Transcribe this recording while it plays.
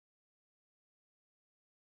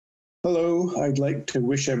Hello, I'd like to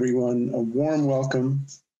wish everyone a warm welcome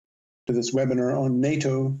to this webinar on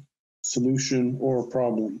NATO, Solution or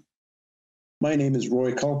Problem. My name is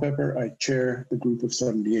Roy Culpepper. I chair the Group of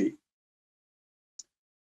 78.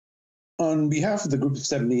 On behalf of the Group of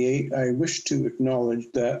 78, I wish to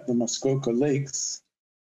acknowledge that the Muskoka Lakes,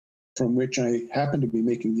 from which I happen to be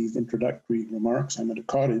making these introductory remarks, I'm at a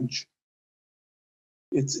cottage.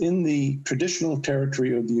 It's in the traditional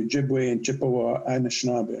territory of the Ojibwe and Chippewa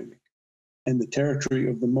Anishinaabe, and the territory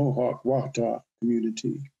of the Mohawk Wahta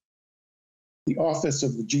community. The office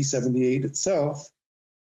of the G78 itself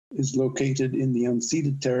is located in the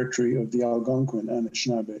unceded territory of the Algonquin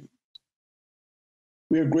Anishinaabe.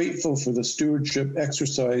 We are grateful for the stewardship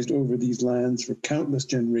exercised over these lands for countless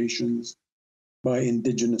generations by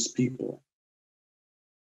Indigenous people.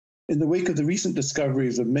 In the wake of the recent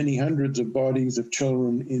discoveries of many hundreds of bodies of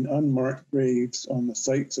children in unmarked graves on the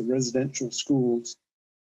sites of residential schools,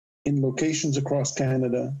 in locations across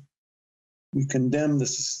Canada, we condemn the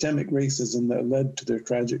systemic racism that led to their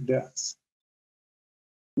tragic deaths.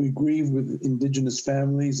 We grieve with Indigenous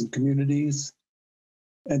families and communities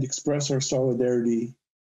and express our solidarity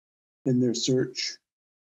in their search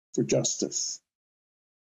for justice.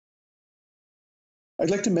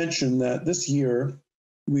 I'd like to mention that this year,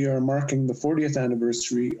 we are marking the 40th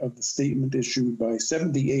anniversary of the statement issued by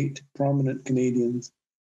 78 prominent Canadians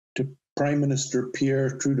to Prime Minister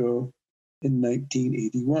Pierre Trudeau in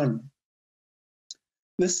 1981.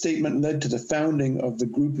 This statement led to the founding of the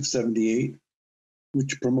Group of 78,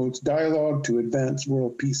 which promotes dialogue to advance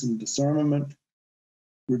world peace and disarmament,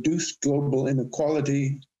 reduce global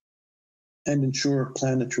inequality, and ensure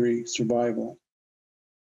planetary survival.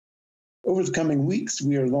 Over the coming weeks,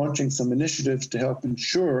 we are launching some initiatives to help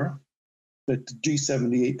ensure that the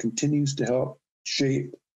G78 continues to help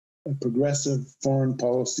shape a progressive foreign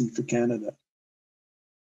policy for Canada.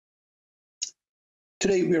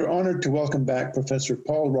 Today, we are honored to welcome back Professor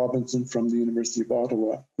Paul Robinson from the University of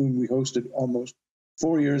Ottawa, whom we hosted almost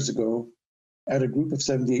 4 years ago at a Group of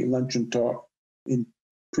 78 luncheon talk in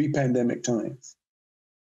pre-pandemic times.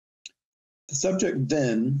 The subject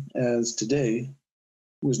then, as today,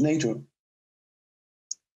 was NATO.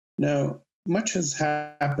 Now, much has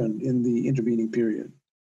happened in the intervening period.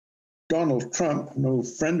 Donald Trump, no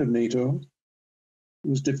friend of NATO,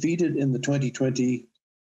 was defeated in the 2020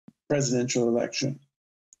 presidential election.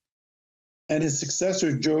 And his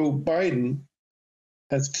successor, Joe Biden,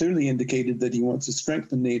 has clearly indicated that he wants to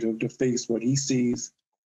strengthen NATO to face what he sees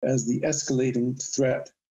as the escalating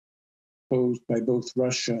threat posed by both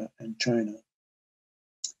Russia and China.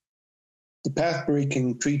 The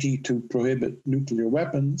path-breaking treaty to prohibit nuclear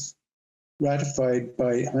weapons, ratified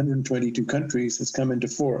by 122 countries, has come into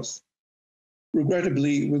force,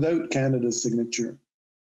 regrettably without Canada's signature,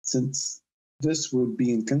 since this would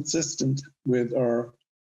be inconsistent with our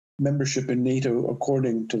membership in NATO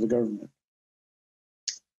according to the government.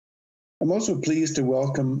 I'm also pleased to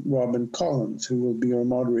welcome Robin Collins, who will be our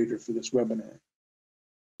moderator for this webinar.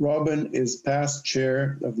 Robin is past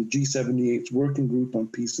chair of the G78's Working Group on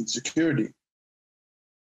Peace and Security.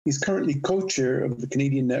 He's currently co-chair of the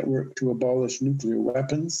Canadian Network to Abolish Nuclear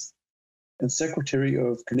Weapons and secretary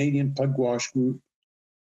of Canadian Pugwash Group,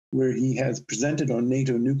 where he has presented on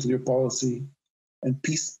NATO nuclear policy and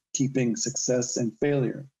peacekeeping success and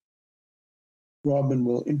failure. Robin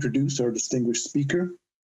will introduce our distinguished speaker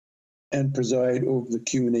and preside over the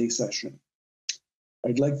Q&A session.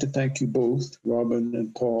 I'd like to thank you both, Robin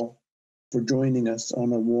and Paul, for joining us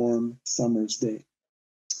on a warm summer's day.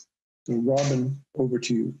 So Robin, over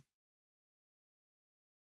to you.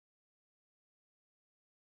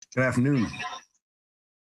 Good afternoon.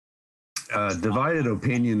 Divided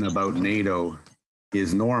opinion about NATO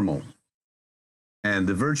is normal, and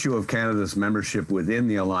the virtue of Canada's membership within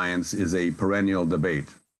the alliance is a perennial debate.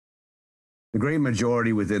 The great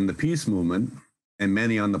majority within the peace movement, and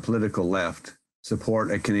many on the political left,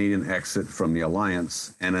 support a Canadian exit from the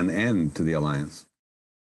alliance and an end to the alliance.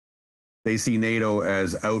 They see NATO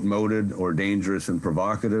as outmoded or dangerous and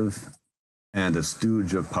provocative, and a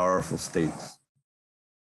stooge of powerful states.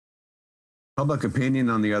 Public opinion,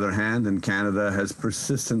 on the other hand, in Canada has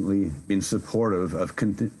persistently been supportive of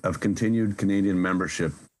continued Canadian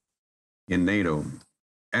membership in NATO,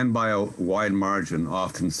 and by a wide margin,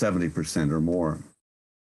 often 70% or more.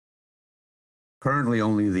 Currently,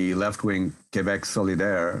 only the left-wing Québec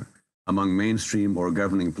Solidaire, among mainstream or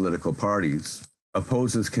governing political parties,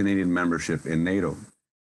 opposes Canadian membership in NATO.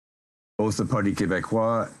 Both the Parti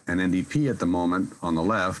Québécois and NDP at the moment on the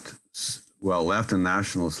left, well, left and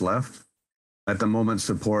nationalist left, at the moment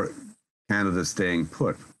support Canada staying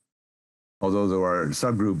put, although there are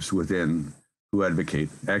subgroups within who advocate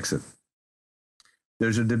exit.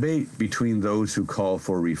 There's a debate between those who call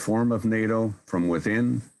for reform of NATO from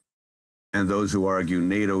within and those who argue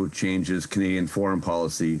NATO changes Canadian foreign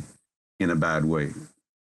policy in a bad way.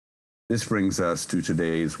 This brings us to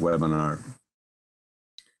today's webinar.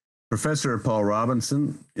 Professor Paul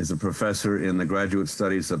Robinson is a professor in the Graduate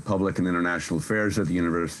Studies of Public and International Affairs at the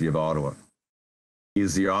University of Ottawa. He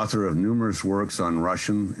is the author of numerous works on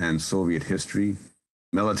Russian and Soviet history,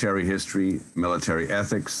 military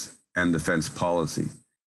ethics, and defense policy.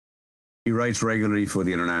 He writes regularly for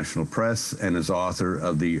the international press and is author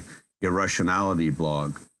of the Irrussianality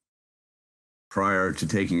blog. Prior to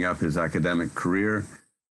taking up his academic career,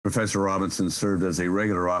 Professor Robinson served as a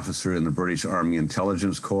regular officer in the British Army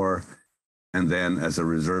Intelligence Corps and then as a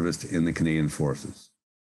reservist in the Canadian Forces.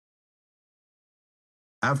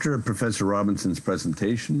 After Professor Robinson's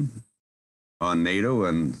presentation on NATO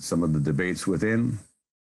and some of the debates within,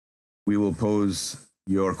 we will pose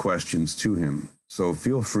your questions to him. So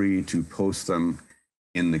feel free to post them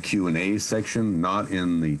in the Q&A section, not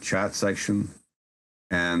in the chat section.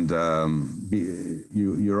 And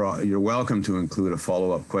you're welcome to include a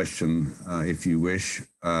follow-up question if you wish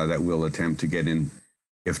that we'll attempt to get in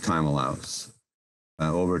if time allows.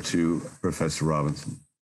 Over to Professor Robinson.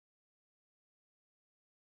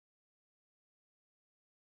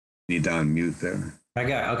 Need to unmute there.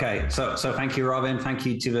 Okay. So thank you, Robin. Thank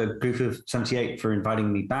you to the group of 78 for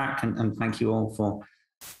inviting me back, and thank you all for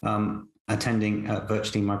attending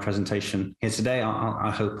virtually my presentation here today.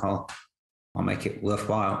 I hope I'll make it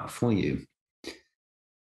worthwhile for you.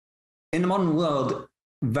 In the modern world,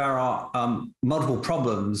 there are multiple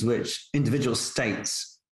problems which individual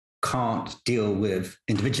states can't deal with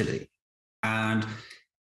individually, and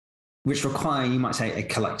which require, you might say, a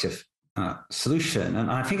collective solution.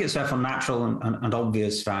 And I think it's therefore natural and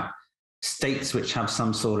obvious that states which have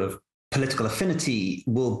some sort of political affinity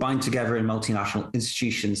will bind together in multinational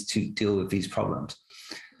institutions to deal with these problems.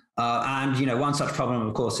 And one such problem,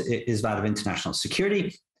 of course, is that of international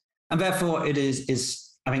security. And therefore, it is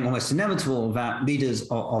I think, almost inevitable that leaders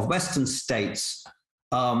of Western states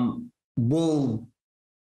will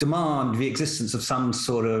demand the existence of some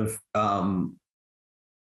sort of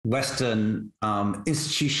Western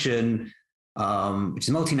institution which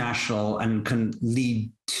is multinational and can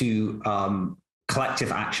lead to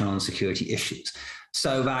collective action on security issues.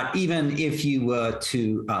 So that even if you were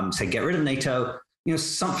to say get rid of NATO,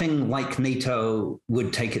 something like NATO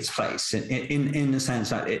would take its place in the sense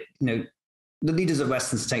that the leaders of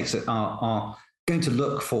Western states are going to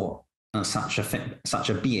look for such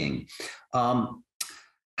a being.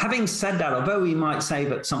 Having said that, although we might say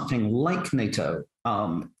that something like NATO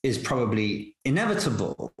is probably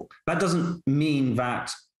inevitable, that doesn't mean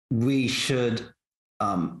that we should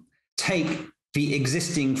take the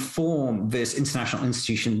existing form this international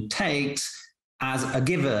institution takes as a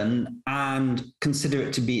given and consider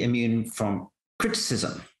it to be immune from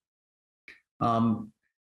criticism.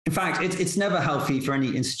 In fact, it's never healthy for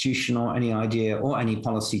any institution or any idea or any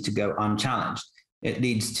policy to go unchallenged. It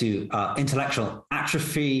leads to intellectual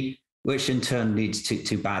atrophy, which in turn leads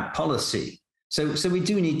to bad policy. So we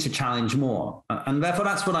do need to challenge more. And therefore,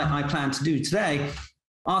 that's what I plan to do today,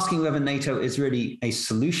 asking whether NATO is really a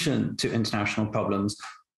solution to international problems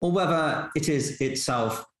or whether it is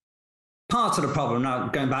itself part of the problem. Now,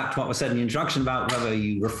 going back to what was said in the introduction about whether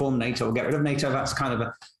you reform NATO or get rid of NATO, that's kind of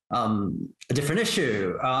a different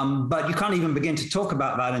issue. But you can't even begin to talk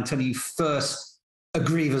about that until you first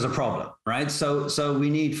agree there's a problem, right? So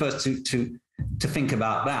we need first to think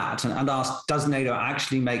about that and ask, does NATO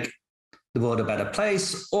actually make the world a better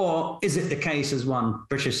place? Or is it the case, as one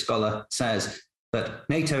British scholar says, that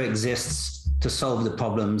NATO exists to solve the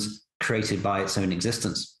problems created by its own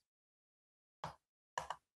existence?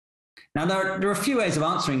 Now, there are a few ways of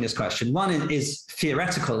answering this question. One is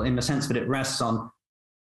theoretical in the sense that it rests on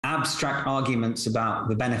abstract arguments about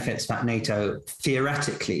the benefits that NATO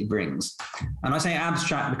theoretically brings. And I say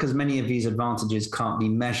abstract because many of these advantages can't be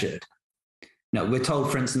measured. We're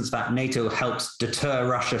told, for instance, that NATO helps deter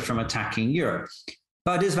Russia from attacking Europe.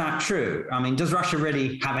 But is that true? I mean, does Russia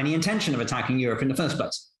really have any intention of attacking Europe in the first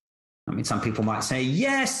place? I mean, some people might say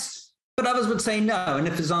yes, but others would say no. And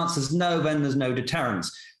if his answer is no, then there's no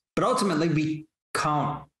deterrence. But ultimately, we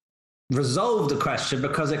can't resolve the question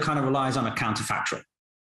because it kind of relies on a counterfactual,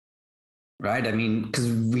 right? I mean, because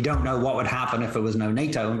we don't know what would happen if there was no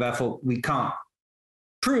NATO, and therefore we can't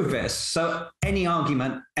prove this. So any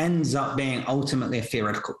argument ends up being ultimately a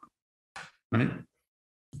theoretical one, right?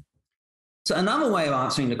 So another way of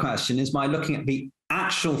answering the question is by looking at the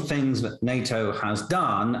actual things that NATO has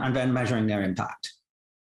done and then measuring their impact.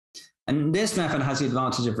 And this method has the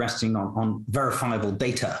advantage of resting on verifiable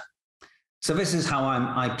data. So this is how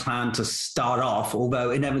I plan to start off,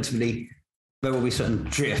 although inevitably there will be certain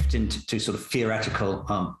drift into sort of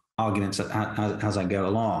theoretical arguments as I go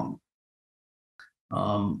along.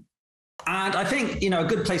 And I think, a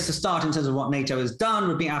good place to start in terms of what NATO has done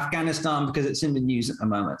would be Afghanistan, because it's in the news at the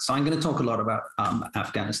moment. So I'm going to talk a lot about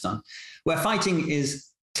Afghanistan, where fighting is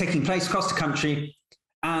taking place across the country.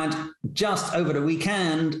 And just over the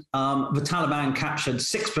weekend, the Taliban captured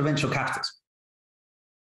 6 provincial capitals.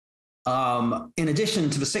 In addition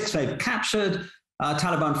to the 6 they've captured,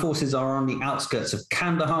 Taliban forces are on the outskirts of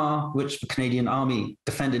Kandahar, which the Canadian Army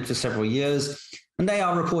defended for several years. And they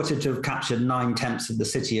are reported to have captured 9/10 of the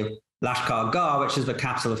city of Lashkar Gah, which is the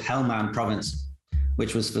capital of Helmand province,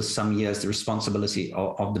 which was for some years the responsibility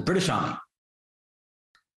of the British Army.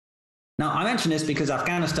 Now, I mention this because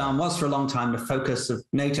Afghanistan was for a long time the focus of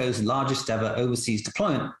NATO's largest ever overseas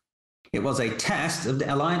deployment. It was a test of the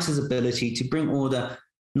alliance's ability to bring order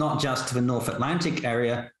not just to the North Atlantic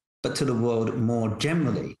area, but to the world more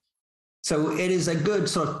generally. So it is a good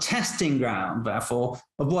sort of testing ground, therefore,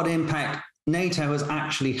 of what impact NATO has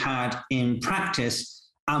actually had in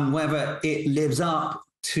practice and whether it lives up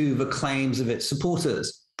to the claims of its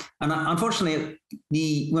supporters. And unfortunately,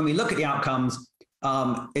 when we look at the outcomes,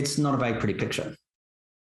 it's not a very pretty picture.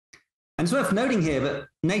 And it's worth noting here that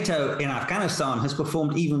NATO in Afghanistan has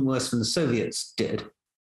performed even worse than the Soviets did.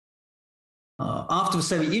 After the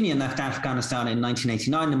Soviet Union left Afghanistan in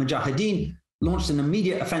 1989, the Mujahideen launched an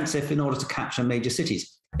immediate offensive in order to capture major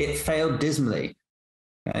cities. It failed dismally.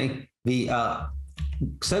 Okay? The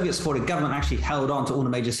Soviet-supported government actually held on to all the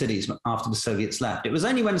major cities after the Soviets left. It was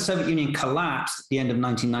only when the Soviet Union collapsed at the end of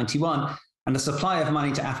 1991 and the supply of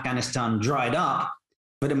money to Afghanistan dried up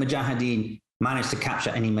that the Mujahideen managed to capture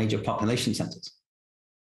any major population centers.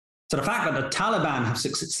 So the fact that the Taliban have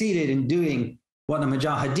succeeded in doing what the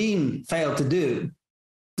Mujahideen failed to do,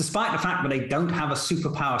 despite the fact that they don't have a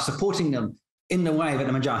superpower supporting them in the way that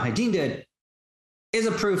the Mujahideen did, is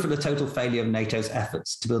a proof of the total failure of NATO's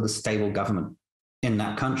efforts to build a stable government in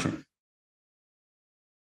that country.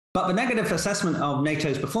 But the negative assessment of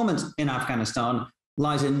NATO's performance in Afghanistan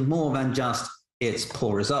lies in more than just its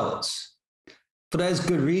poor results. For there's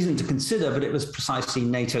good reason to consider that it was precisely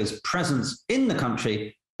NATO's presence in the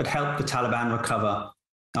country that helped the Taliban recover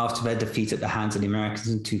after their defeat at the hands of the Americans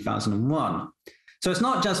in 2001. So it's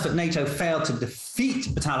not just that NATO failed to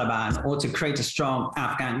defeat the Taliban or to create a strong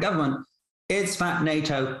Afghan government, it's that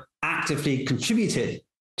NATO actively contributed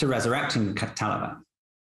to resurrecting the Taliban.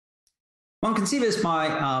 One can see this by,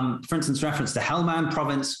 for instance, reference to Helmand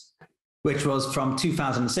province, which was from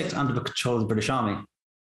 2006 under the control of the British Army.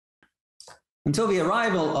 Until the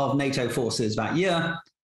arrival of NATO forces that year,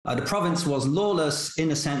 the province was lawless in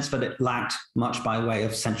the sense that it lacked much by way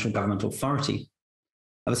of central government authority.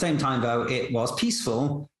 At the same time, though, it was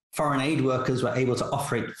peaceful. Foreign aid workers were able to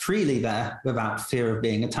operate freely there without fear of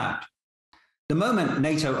being attacked. The moment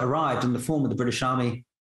NATO arrived in the form of the British Army,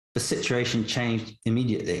 the situation changed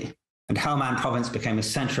immediately, and Helmand province became a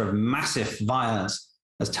center of massive violence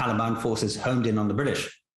as Taliban forces homed in on the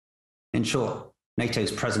British. In short,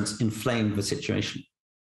 NATO's presence inflamed the situation.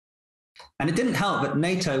 And it didn't help that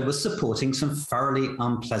NATO was supporting some thoroughly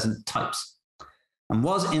unpleasant types and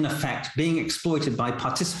was, in effect, being exploited by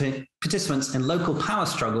participants in local power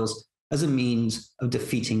struggles as a means of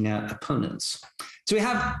defeating their opponents. So we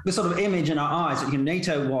have this sort of image in our eyes that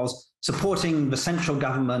NATO was supporting the central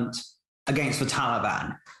government against the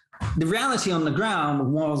Taliban. The reality on the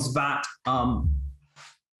ground was that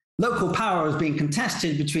local power was being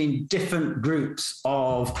contested between different groups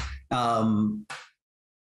of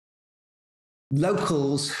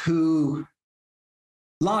locals who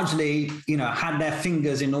largely, had their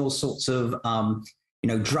fingers in all sorts of,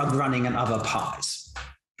 drug running and other pies.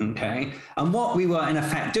 Okay, and what we were in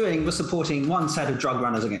effect doing was supporting one set of drug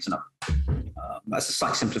runners against another. That's a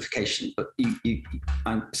slight simplification, but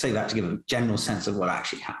I say that to give a general sense of what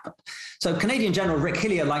actually happened. So Canadian General Rick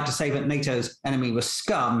Hillier liked to say that NATO's enemy was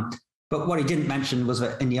scum, but what he didn't mention was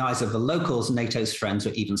that in the eyes of the locals, NATO's friends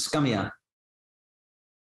were even scummier.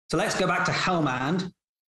 So let's go back to Helmand,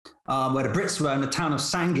 where the Brits were in the town of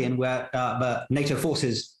Sangin, where the NATO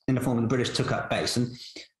forces in the form of the British took up base. And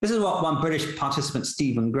this is what one British participant,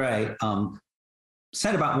 Stephen Gray,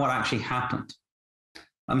 said about what actually happened.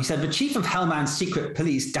 He said, the chief of Helmand's secret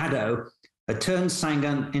police, Dado, had turned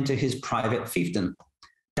Sangin into his private fiefdom.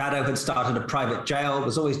 Dado had started a private jail,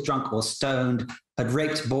 was always drunk or stoned, had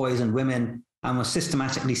raped boys and women, and was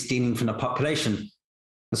systematically stealing from the population.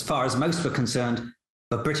 As far as most were concerned,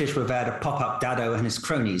 the British were there to pop up Dado and his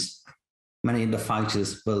cronies. Many of the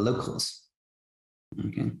fighters were locals.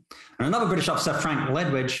 Okay. And another British officer, Frank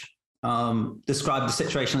Ledwidge, described the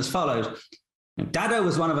situation as follows. Dado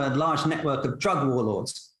was one of a large network of drug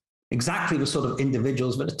warlords, exactly the sort of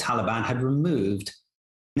individuals that the Taliban had removed.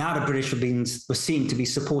 Now the British were seen to be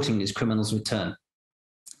supporting these criminals' return.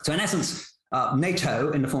 So in essence,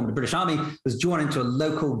 NATO, in the form of the British Army, was drawn into a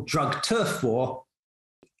local drug turf war,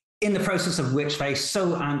 in the process of which they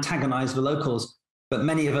so antagonized the locals, but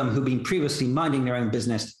many of them who'd been previously minding their own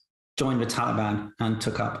business joined the Taliban and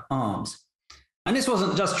took up arms. And this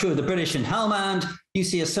wasn't just true of the British in Helmand. You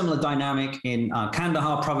see a similar dynamic in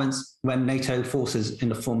Kandahar province when NATO forces in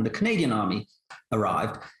the form of the Canadian Army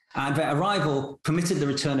arrived. And their arrival permitted the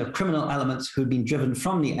return of criminal elements who'd been driven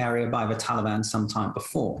from the area by the Taliban some time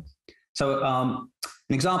before. So an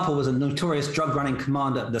example was a notorious drug-running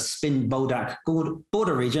commander of the Spin Boldak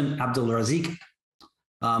border region, Abdul Razik,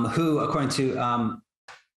 who, according to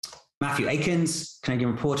Matthew Akins,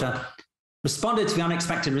 Canadian reporter, responded to the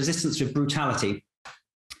unexpected resistance with brutality.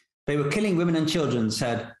 They were killing women and children,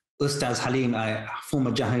 said Ustaz Halim, a former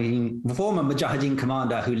Mujahideen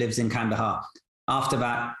commander who lives in Kandahar. After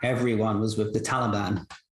that, everyone was with the Taliban.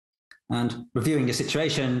 And reviewing the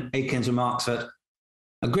situation, Akins remarks that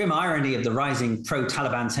a grim irony of the rising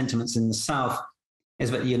pro-Taliban sentiments in the South is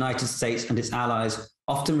that the United States and its allies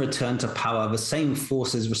often return to power the same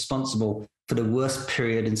forces responsible for the worst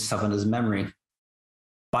period in Southerners' memory.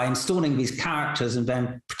 By installing these characters and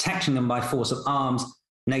then protecting them by force of arms,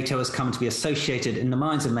 NATO has come to be associated in the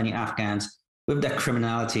minds of many Afghans with their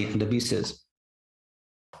criminality and abuses.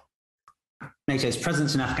 NATO's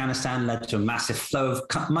presence in Afghanistan led to a massive flow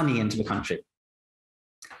of money into the country.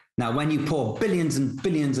 Now, when you pour billions and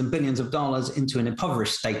billions and billions of dollars into an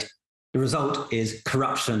impoverished state, the result is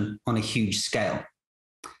corruption on a huge scale,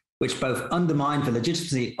 which both undermined the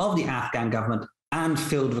legitimacy of the Afghan government and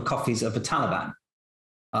filled the coffers of the Taliban.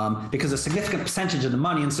 Because a significant percentage of the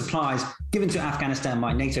money and supplies given to Afghanistan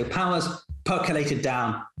by NATO powers percolated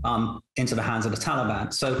down into the hands of the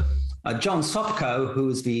Taliban. So John Sopko, who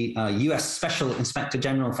is the US Special Inspector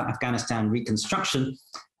General for Afghanistan Reconstruction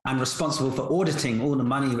and responsible for auditing all the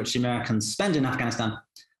money which the Americans spend in Afghanistan,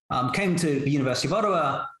 came to the University of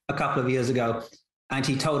Ottawa a couple of years ago, and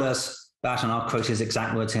he told us that, and I'll quote his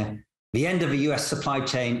exact words here, the end of the US supply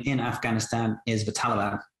chain in Afghanistan is the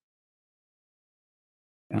Taliban.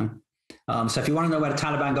 Yeah. So if you want to know where the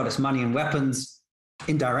Taliban got its money and weapons,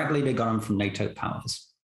 indirectly, they got them from NATO powers.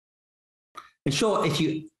 In short, if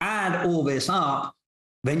you add all this up,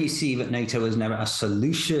 then you see that NATO was never a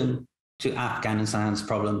solution to Afghanistan's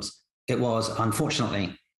problems. It was,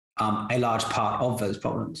 unfortunately, a large part of those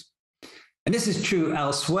problems. And this is true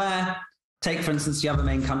elsewhere. Take, for instance, the other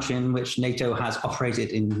main country in which NATO has operated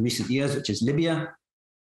in recent years, which is Libya.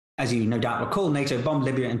 As you no doubt recall, NATO bombed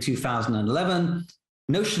Libya in 2011,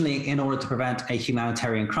 notionally in order to prevent a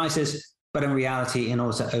humanitarian crisis, but in reality in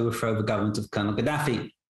order to overthrow the government of Colonel Gaddafi.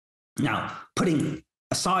 Now, putting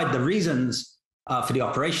aside the reasons for the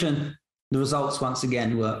operation, the results once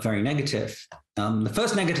again were very negative. The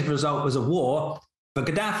first negative result was a war that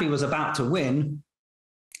Gaddafi was about to win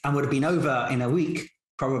and would have been over in a week,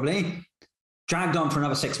 probably, dragged on for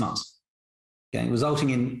another 6 months, okay, resulting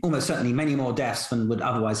in almost certainly many more deaths than would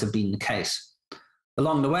otherwise have been the case.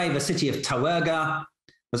 Along the way, the city of Tawerga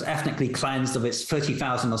was ethnically cleansed of its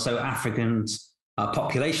 30,000 or so Africans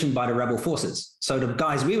population by the rebel forces. So the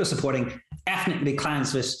guys we were supporting ethnically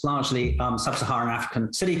cleansed this largely sub-Saharan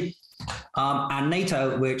African city, and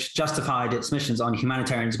NATO, which justified its missions on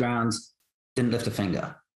humanitarian grounds, didn't lift a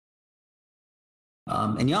finger.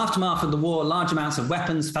 In the aftermath of the war, large amounts of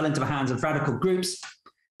weapons fell into the hands of radical groups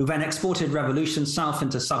who then exported revolution south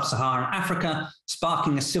into sub-Saharan Africa,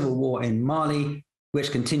 sparking a civil war in Mali,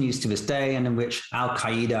 which continues to this day, and in which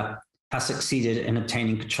Al-Qaeda has succeeded in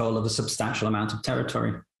obtaining control of a substantial amount of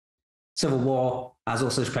territory. Civil war has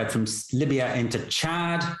also spread from Libya into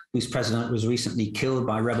Chad, whose president was recently killed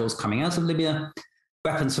by rebels coming out of Libya.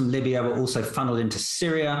 Weapons from Libya were also funneled into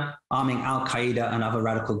Syria, arming Al-Qaeda and other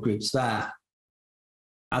radical groups there.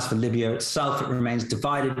 As for Libya itself, it remains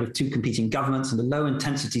divided with two competing governments and a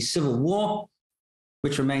low-intensity civil war,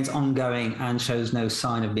 which remains ongoing and shows no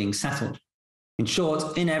sign of being settled. In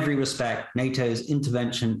short, in every respect, NATO's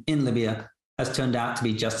intervention in Libya has turned out to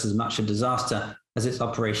be just as much a disaster as its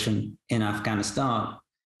operation in Afghanistan.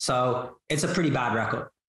 So it's a pretty bad record.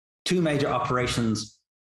 Two major operations,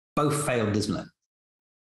 both failed dismally.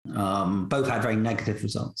 Both had very negative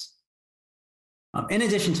results. In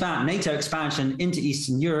addition to that, NATO expansion into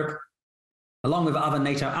Eastern Europe, along with other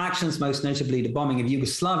NATO actions, most notably the bombing of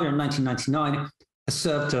Yugoslavia in 1999, has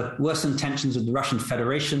served to worsen tensions with the Russian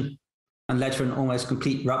Federation and led to an almost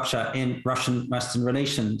complete rupture in Russian-Western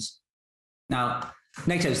relations. Now,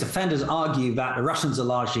 NATO's defenders argue that the Russians are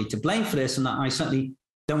largely to blame for this, and I certainly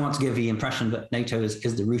don't want to give the impression that NATO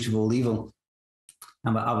is the root of all evil,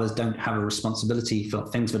 and that others don't have a responsibility for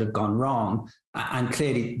things that have gone wrong. And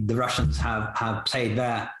clearly, the Russians have played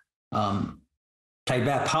their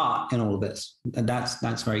part in all of this, and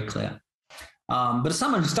that's very clear. But as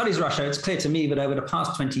someone who studies Russia, it's clear to me that over the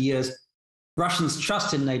past 20 years, Russians'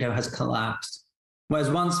 trust in NATO has collapsed. Whereas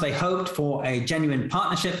once they hoped for a genuine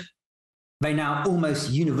partnership, they now almost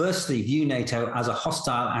universally view NATO as a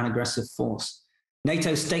hostile and aggressive force.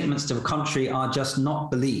 NATO's statements to the contrary are just not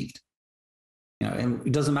believed. And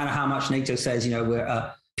it doesn't matter how much NATO says, we're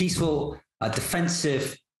a peaceful,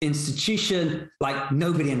 defensive institution, like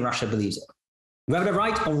nobody in Russia believes it. Whether they're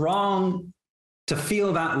right or wrong to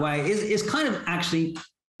feel that way is kind of actually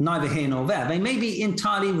neither here nor there. They may be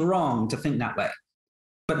entirely wrong to think that way.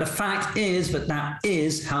 But the fact is that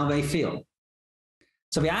is how they feel.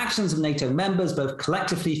 So the actions of NATO members, both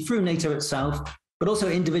collectively through NATO itself, but also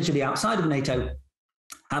individually outside of NATO,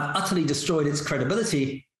 have utterly destroyed its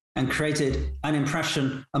credibility and created an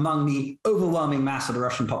impression among the overwhelming mass of the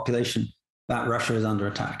Russian population that Russia is under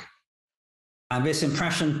attack. And this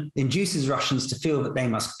impression induces Russians to feel that they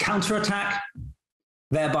must counterattack,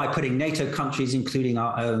 thereby putting NATO countries, including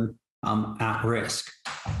our own, at risk.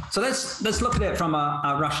 So let's look at it from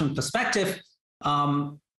a Russian perspective.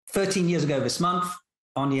 13 years ago this month,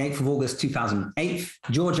 on the 8th of August 2008,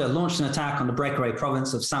 Georgia launched an attack on the breakaway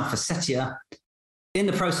province of South Ossetia, in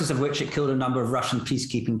the process of which it killed a number of Russian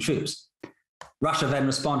peacekeeping troops. Russia then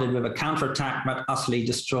responded with a counterattack that utterly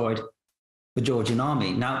destroyed the Georgian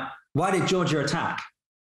army. Now, why did Georgia attack?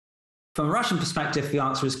 From a Russian perspective, the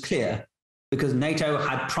answer is clear, because NATO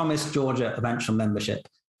had promised Georgia eventual membership.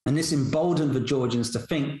 And this emboldened the Georgians to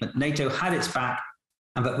think that NATO had its back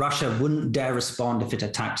and that Russia wouldn't dare respond if it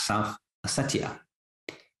attacked South Ossetia.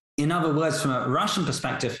 In other words, from a Russian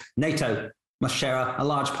perspective, NATO must share a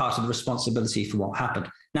large part of the responsibility for what happened.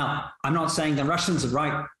 Now, I'm not saying the Russians are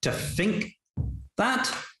right to think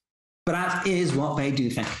that, but that is what they do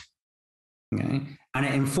think. Okay? And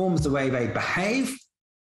it informs the way they behave,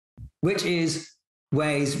 which is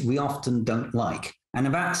ways we often don't like. And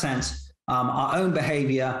in that sense, our own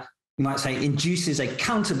behavior, you might say, induces a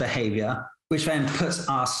counter behavior, which then puts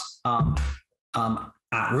us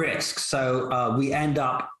at risk. So we end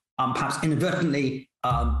up perhaps inadvertently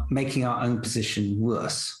making our own position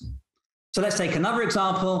worse. So let's take another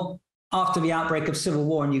example. After the outbreak of civil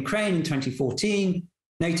war in Ukraine in 2014,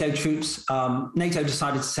 NATO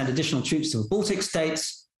decided to send additional troops to the Baltic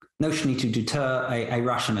states, notionally to deter a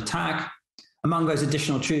Russian attack. Among those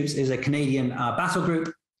additional troops is a Canadian battle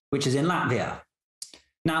group, which is in Latvia.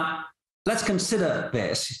 Now, let's consider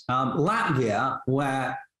this. Latvia,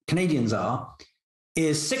 where Canadians are,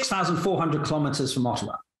 is 6,400 kilometers from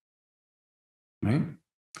Ottawa. Right?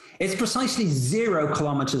 It's precisely 0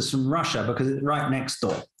 kilometers from Russia because it's right next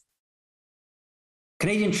door.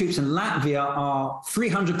 Canadian troops in Latvia are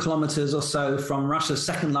 300 kilometers or so from Russia's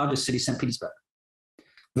second largest city, St. Petersburg.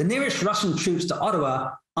 The nearest Russian troops to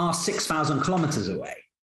Ottawa are 6,000 kilometers away.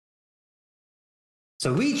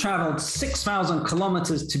 So we traveled 6,000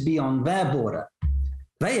 kilometers to be on their border.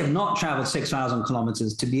 They have not traveled 6,000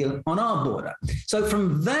 kilometers to be on our border. So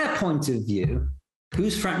from their point of view,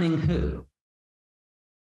 who's threatening who?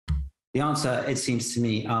 The answer, it seems to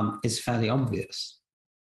me, is fairly obvious.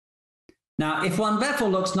 Now, if one therefore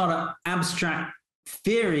looks not at abstract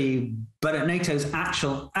theory, but at NATO's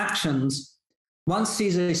actual actions, one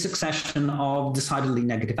sees a succession of decidedly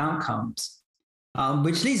negative outcomes,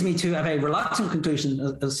 which leads me to a very reluctant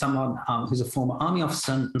conclusion as someone who's a former army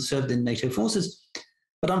officer and served in NATO forces.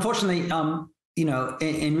 But unfortunately,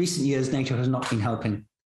 in recent years, NATO has not been helping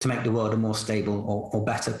to make the world a more stable or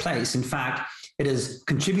better place. In fact, it has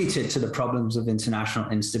contributed to the problems of international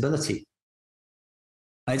instability.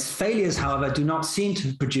 Its failures, however, do not seem to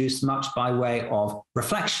have produced much by way of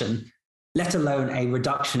reflection, let alone a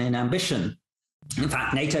reduction in ambition. In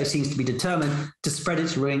fact, NATO seems to be determined to spread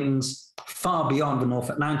its wings far beyond the North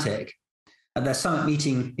Atlantic. At their summit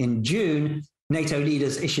meeting in June, NATO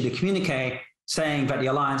leaders issued a communiqué saying that the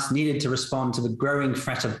alliance needed to respond to the growing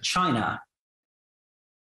threat of China.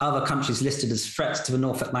 Other countries listed as threats to the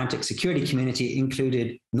North Atlantic security community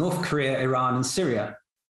included North Korea, Iran, and Syria.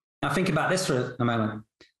 Now think about this for a moment.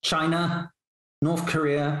 China, North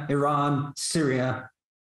Korea, Iran, Syria.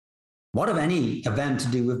 What, if any, have them to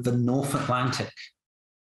do with the North Atlantic?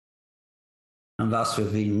 And thus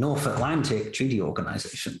with the North Atlantic Treaty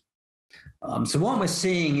Organization. So what we're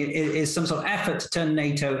seeing is some sort of effort to turn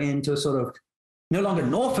NATO into a sort of no longer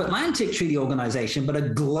North Atlantic Treaty Organization, but a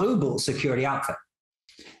global security outfit.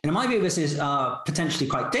 And in my view, this is potentially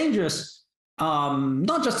quite dangerous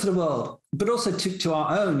not just to the world, but also to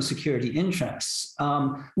our own security interests.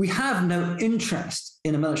 We have no interest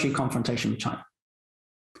in a military confrontation with China,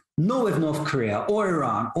 nor with North Korea or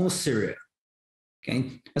Iran or Syria.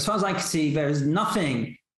 Okay? As far as I can see, there is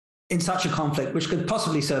nothing in such a conflict which could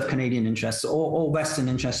possibly serve Canadian interests or Western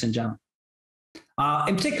interests in general.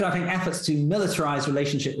 In particular, I think efforts to militarize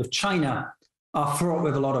relationship with China are fraught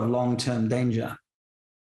with a lot of long-term danger.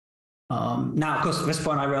 Now, of course, at this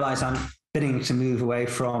point, I realize I'm beginning to move away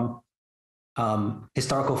from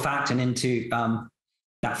historical fact and into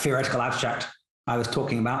that theoretical abstract I was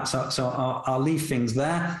talking about. So I'll leave things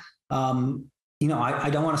there. You know, I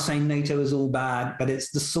don't want to say NATO is all bad, but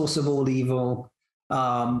it's the source of all evil,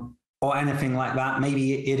 or anything like that.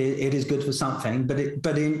 Maybe it is good for something,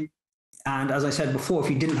 and as I said before,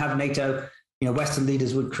 if you didn't have NATO, you know, Western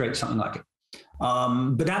leaders would create something like it.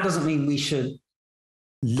 But that doesn't mean we should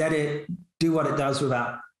let it do what it does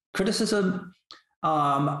without criticism.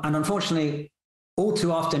 And unfortunately, all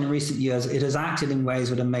too often in recent years, it has acted in ways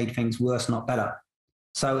that have made things worse, not better.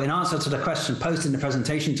 So in answer to the question posed in the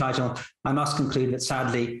presentation title, I must conclude that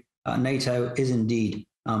sadly, NATO is indeed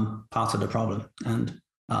part of the problem. And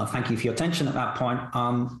thank you for your attention at that point.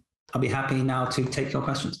 I'll be happy now to take your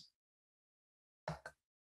questions.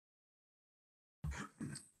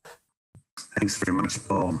 Thanks very much,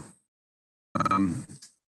 Paul.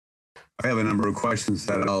 I have a number of questions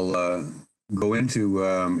that I'll go into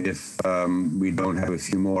if we don't have a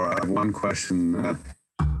few more. I have one question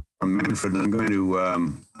from Manfred. I'm going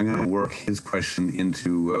to work his question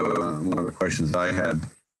into one of the questions I had.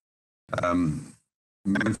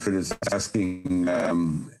 Manfred is asking,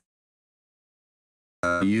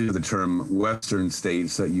 you use the term Western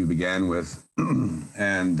states that you began with,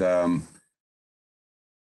 and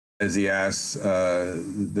as he asks,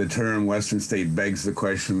 the term Western state begs the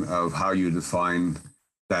question of how you define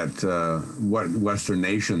that, what Western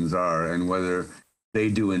nations are and whether they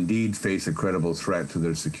do indeed face a credible threat to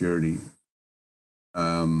their security.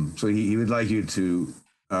 So he would like you to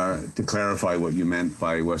clarify what you meant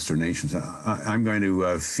by Western nations. I'm going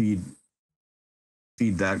to feed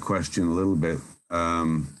that question a little bit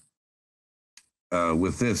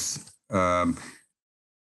with this.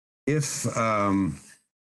 If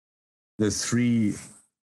the three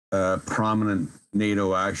prominent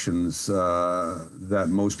NATO actions that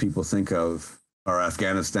most people think of are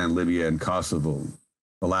Afghanistan, Libya, and Kosovo,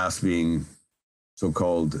 the last being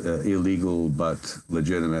so-called illegal but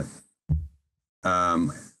legitimate,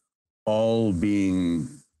 all being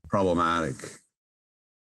problematic.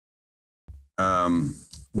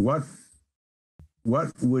 What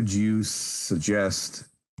would you suggest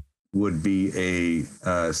would be a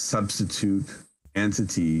substitute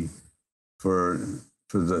entity for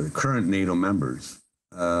the current NATO members,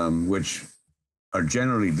 which are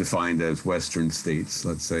generally defined as Western states,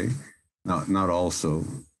 let's say, not all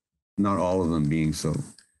of them being so.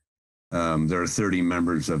 There are 30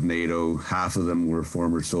 members of NATO. Half of them were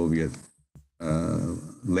former Soviet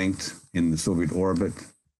linked in the Soviet orbit,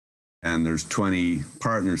 and there's 20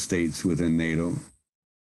 partner states within NATO,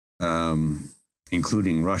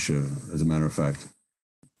 including Russia, as a matter of fact.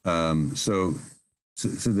 So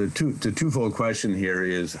the twofold question here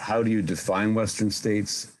is, how do you define Western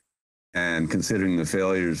states? And considering the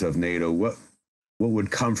failures of NATO, what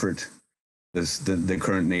would comfort the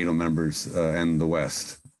current NATO members and the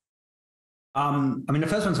West? I mean, the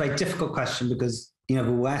first one's a very difficult question because, you know,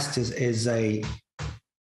 the West is it's a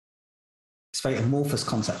very amorphous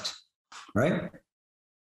concept, right?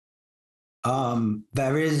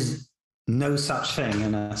 There is no such thing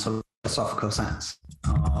in a sort of philosophical sense.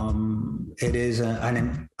 It is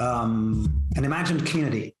an imagined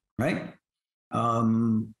community, right?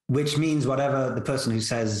 Which means whatever the person who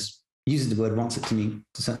uses the word wants it to mean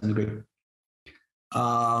to a certain degree.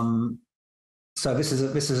 So this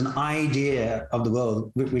is an idea of the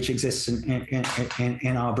world which exists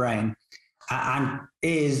in our brain and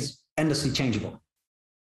is endlessly changeable,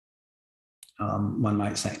 one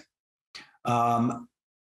might say.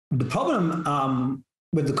 The problem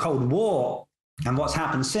with the Cold War and what's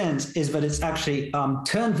happened since is that it's actually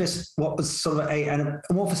turned what was sort of an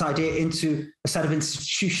amorphous idea into a set of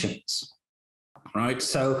institutions, right?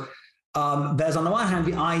 So there's on the one hand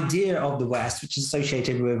the idea of the West, which is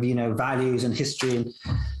associated with, you know, values and history and,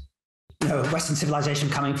 you know, Western civilization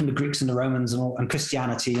coming from the Greeks and the Romans and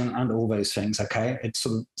Christianity and all those things. Okay, it's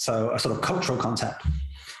a sort of cultural concept,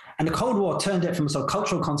 and the Cold War turned it from a sort of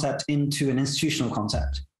cultural concept into an institutional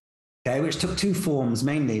concept. Okay, which took two forms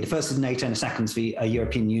mainly. The first is NATO, and the second is the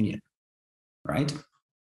European Union, right?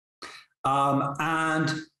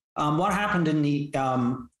 What happened in the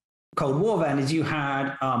Cold War then is you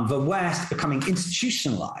had the West becoming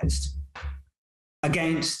institutionalized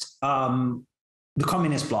against the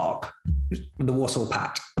communist bloc, the Warsaw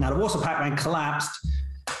Pact. Now, the Warsaw Pact then collapsed,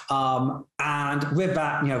 and with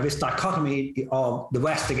that, this dichotomy of the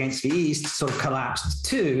West against the East sort of collapsed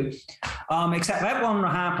too, except that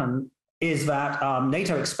what happened is that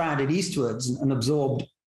NATO expanded eastwards and absorbed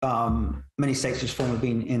many states which formerly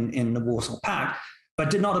been in the Warsaw Pact, but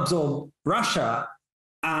did not absorb Russia,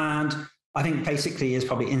 and I think basically is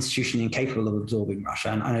probably institutionally incapable of absorbing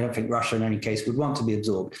Russia, and I don't think Russia in any case would want to be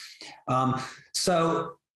absorbed.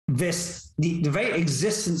 So the very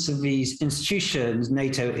existence of these institutions,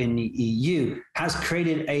 NATO in the EU, has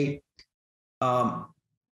created a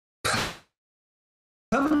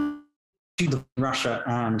permanent of Russia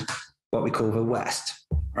and what we call the West,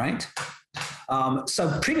 right?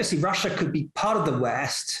 So previously Russia could be part of the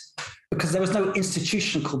West because there was no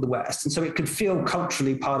institution called the West, and so it could feel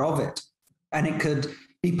culturally part of it, and it could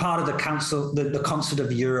be part of the Council, the Concert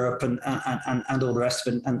of Europe, and all the rest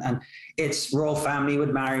of it, and its royal family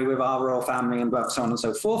would marry with our royal family, and so on and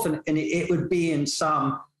so forth, and it would be in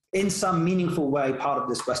some meaningful way part of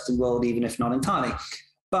this Western world, even if not entirely.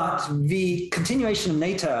 But the continuation of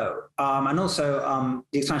NATO and also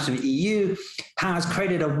the expansion of the EU has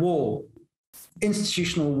created a war,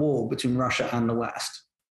 institutional war between Russia and the West,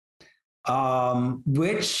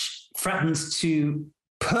 which threatens to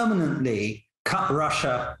permanently cut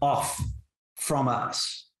Russia off from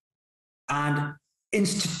us and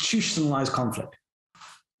institutionalize conflict.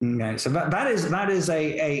 Okay, so that is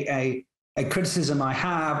a criticism I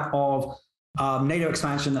have of NATO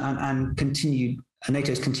expansion and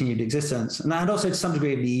NATO's continued existence, and also to some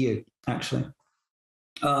degree of the EU, actually.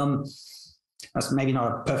 That's maybe not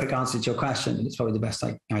a perfect answer to your question, but it's probably the best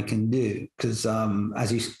I can do, because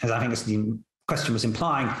as I think as the question was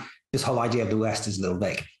implying, this whole idea of the West is a little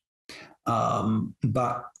vague.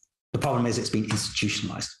 But the problem is it's been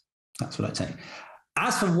institutionalized. That's what I'd say.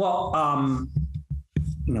 As for what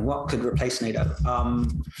could replace NATO,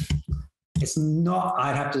 it's not,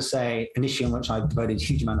 I'd have to say, an issue in which I've devoted a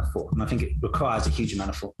huge amount of thought, and I think it requires a huge amount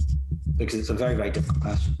of thought because it's a very, very difficult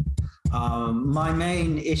question. My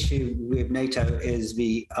main issue with NATO is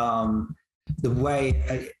the way,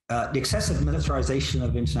 the excessive militarization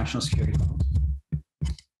of international security problems,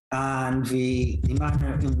 and the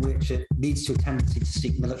manner in which it leads to a tendency to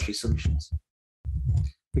seek military solutions.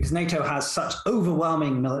 Because NATO has such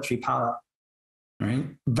overwhelming military power, right,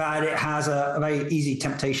 that it has a very easy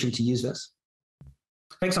temptation to use this.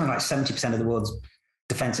 I think something like 70% of the world's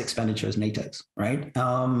defense expenditure is NATO's, right?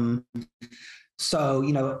 So,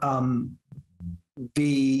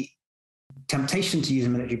 the temptation to use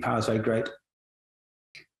military power is very great,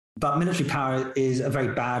 but military power is a very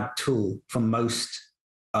bad tool for most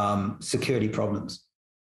security problems.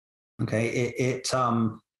 Okay,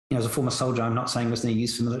 as a former soldier, I'm not saying there's no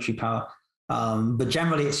use for military power, but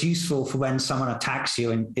generally it's useful for when someone attacks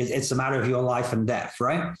you and it's a matter of your life and death,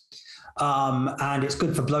 right? And it's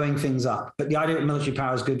good for blowing things up. But the idea of military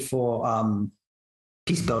power is good for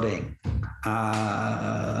peace building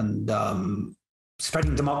and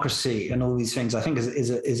spreading democracy and all these things, I think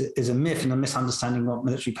is a myth and a misunderstanding of what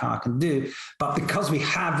military power can do. But because we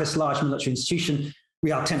have this large military institution,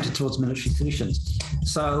 we are tempted towards military solutions.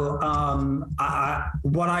 So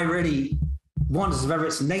what I really want is, whether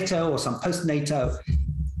it's NATO or some post-NATO,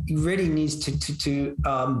 it really needs to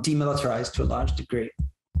demilitarize to a large degree.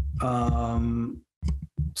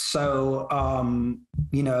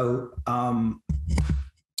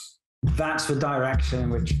 That's the direction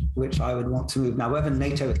which I would want to move. Now, whether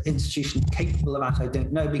NATO institution is capable of that, I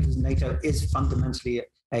don't know, because NATO is fundamentally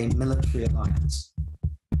a military alliance.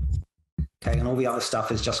 Okay, and all the other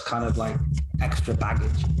stuff is just kind of like extra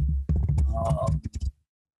baggage.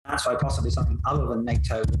 That's why possibly something other than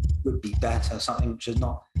NATO would be better, something which is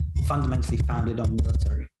not fundamentally founded on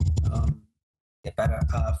military, a better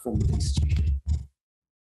form of institution.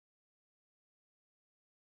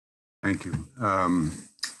 Thank you.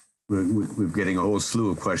 We're getting a whole slew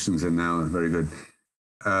of questions in now. Very good.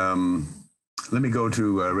 Let me go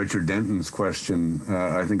to Richard Denton's question.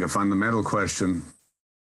 I think a fundamental question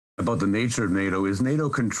about the nature of NATO. Is NATO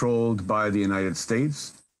controlled by the United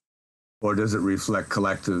States, or does it reflect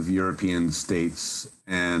collective European states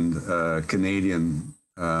and Canadian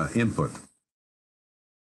input?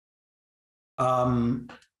 I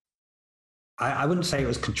wouldn't say it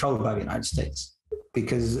was controlled by the United States,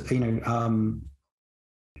 because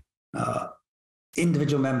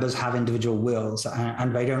individual members have individual wills,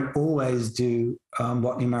 and they don't always do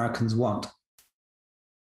what the Americans want.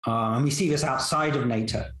 And we see this outside of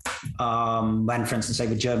NATO, when, for instance, say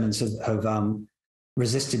the Germans have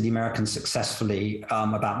resisted the Americans successfully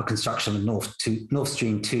about the construction of Nord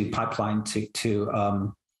Stream 2 pipeline to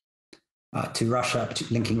Russia,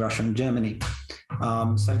 linking Russia and Germany.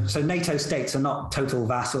 So NATO states are not total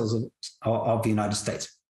vassals of the United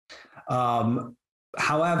States.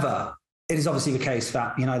 However, it is obviously the case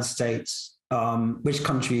that the United States, which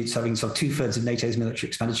contributes having sort of 2/3 of NATO's military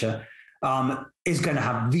expenditure, is going to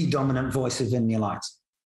have the dominant voice within the alliance.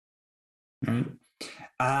 Right?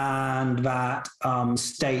 And that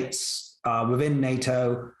states within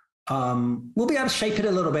NATO will be able to shape it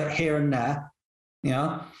a little bit here and there,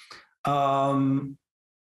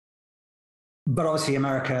 but obviously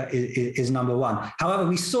America is number one. However,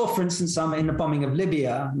 we saw, for instance, in the bombing of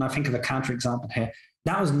Libya, and I think of a counterexample here,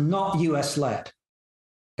 that was not US-led.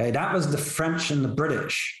 Okay, that was the French and the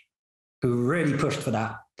British who really pushed for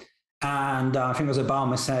that. And I think it was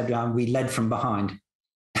Obama said, we led from behind.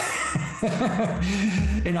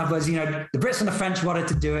 In other words, the Brits and the French wanted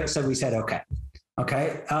to do it, so we said, okay.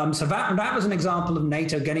 So that was an example of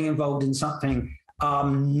NATO getting involved in something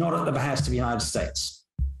not at the behest of the United States.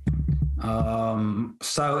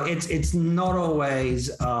 So it's not always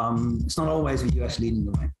the US leading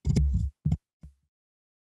the way.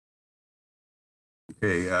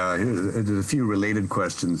 Okay, there's a few related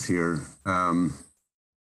questions here.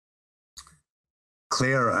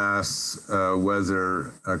 Claire asks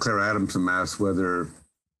Claire Adamson asks whether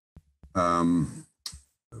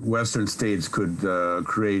Western states could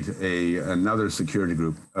create another security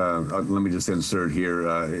group. Let me just insert here.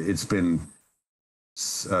 It's been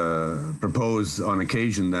proposed on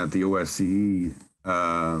occasion that the OSCE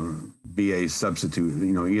be a substitute.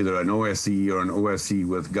 Either an OSCE or an OSCE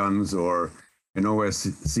with guns, or an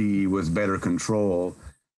OSCE with better control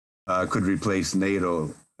could replace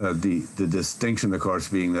NATO. The distinction, of course,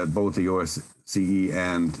 being that both the OSCE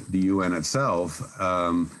and the UN itself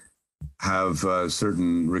have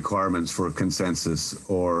certain requirements for consensus,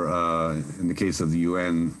 or in the case of the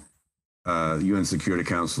UN Security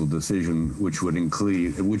Council decision, which would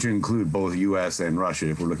include both US and Russia,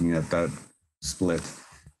 if we're looking at that split.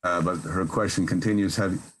 But her question continues: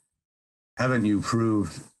 haven't you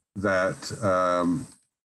proved that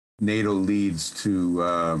NATO leads to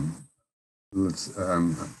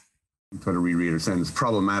I'm trying to reread her sentence,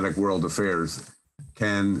 problematic world affairs?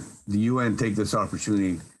 Can the UN take this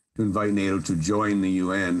opportunity to invite NATO to join the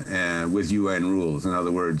UN with UN rules? In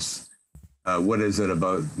other words, what is it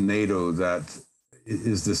about NATO that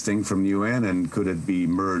is distinct from the UN, and could it be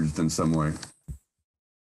merged in some way?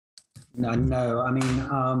 No. I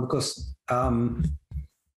mean, because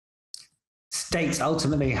states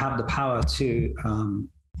ultimately have the power to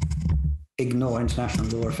ignore international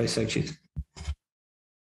law if they so choose.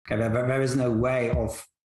 Okay, there is no way of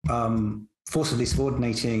forcibly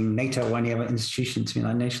subordinating NATO or any other institution to the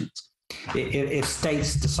United Nations. If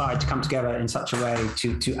states decide to come together in such a way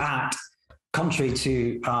to act contrary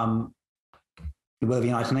to the will of the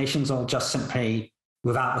United Nations, or just simply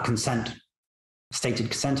without the stated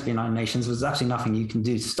consent of the United Nations, there's absolutely nothing you can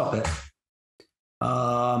do to stop it,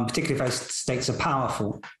 particularly if those states are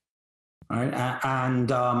powerful. Right? And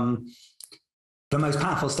the most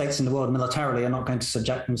powerful states in the world militarily are not going to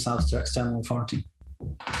subject themselves to external authority.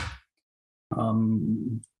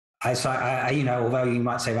 Although you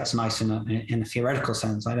might say that's nice in a theoretical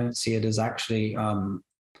sense, I don't see it as actually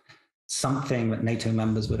something that NATO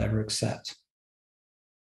members would ever accept.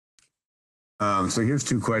 So here's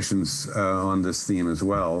two questions on this theme as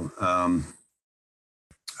well.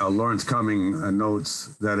 Lawrence Cumming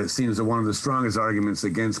notes that it seems that one of the strongest arguments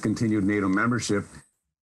against continued NATO membership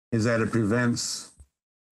is that it prevents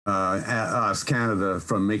us, Canada,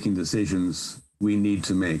 from making decisions we need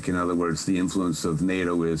to make. In other words, the influence of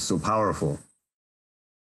NATO is so powerful.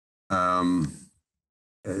 An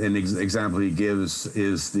example he gives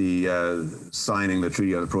is the signing the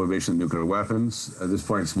Treaty on the Prohibition of Nuclear Weapons. This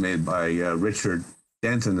point is made by Richard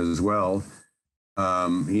Denton as well.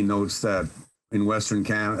 He notes that in Western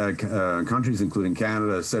countries, including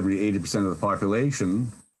Canada, 70–80% of the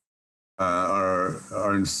population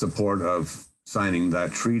are in support of signing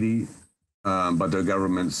that treaty, but their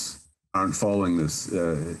governments aren't following this.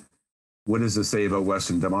 What does this say about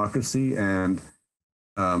Western democracy? And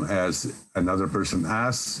as another person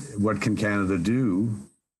asks, what can Canada do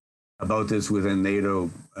about this within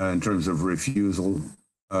NATO in terms of refusal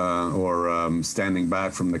or standing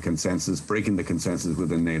back from the consensus, breaking the consensus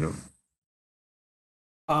within NATO?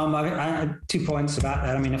 I have 2 points about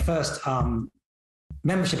that. I mean, at first,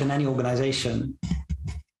 membership in any organization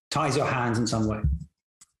ties your hands in some way.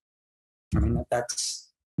 I mean, that's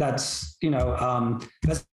a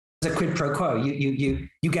quid pro quo. You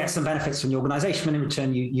get some benefits from the organization, and in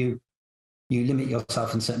return, you you limit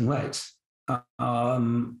yourself in certain ways.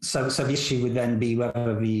 So the issue would then be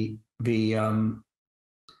whether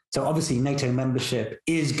so obviously NATO membership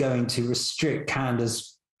is going to restrict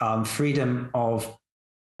Canada's freedom of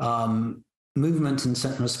movement in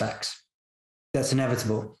certain respects. That's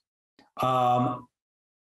inevitable.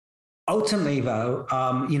 Ultimately, though,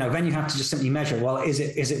 then you have to just simply measure, well, is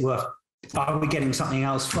it worth, are we getting something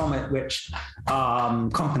else from it which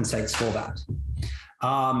compensates for that?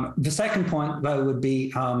 The second point, though, would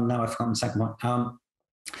be, no, I've forgotten the second point.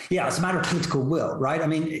 Yeah, it's a matter of political will, right? I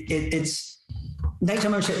mean, it's NATO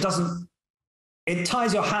membership it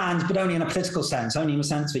ties your hands, but only in a political sense, only in the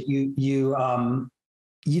sense that you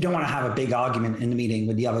don't want to have a big argument in the meeting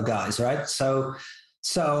with the other guys, right? So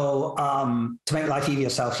to make life easier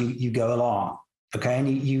yourself, you go along, okay? And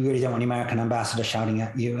you really don't want the American ambassador shouting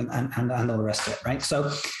at you and all the rest of it, right?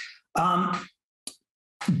 So,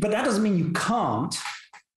 but that doesn't mean you can't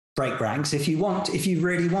break ranks if you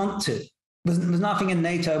really want to. There's nothing in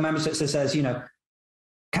NATO membership that says,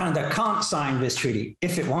 Canada can't sign this treaty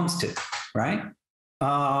if it wants to, right?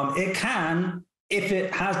 It can if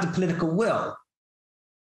it has the political will.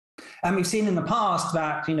 And we've seen in the past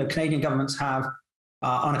that, Canadian governments have,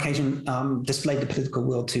 on occasion, displayed the political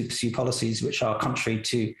will to pursue policies which are contrary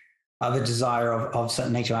to the desire of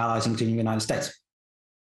certain NATO allies, including the United States.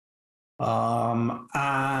 For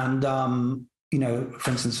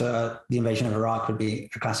instance, the invasion of Iraq would be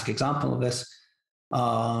a classic example of this.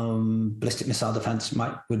 Ballistic missile defense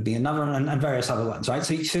would be another, and various other ones, right?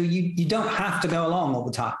 So you don't have to go along all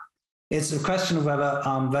the time. It's a question of whether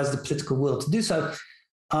there's the political will to do so.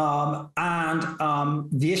 The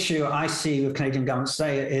issue I see with Canadian governments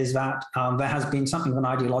today is that there has been something of an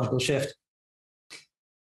ideological shift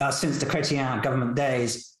since the Chrétien government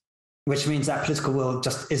days, which means that political will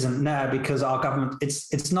just isn't there because our government,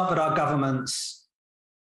 it's not that our governments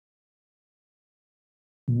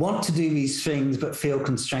want to do these things but feel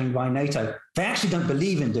constrained by NATO. They actually don't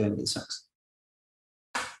believe in doing these things.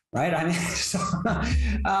 Right? I mean, so,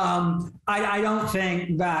 I don't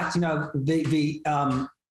think that,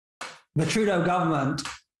 the Trudeau government,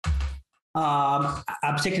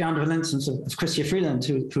 particularly under the instance of Chrystia Freeland,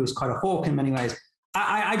 who is quite a hawk in many ways,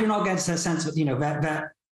 I do not get a sense that,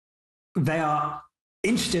 that they are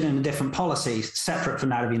interested in a different policy separate from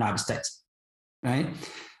that of the United States, right?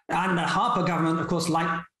 And the Harper government, of course,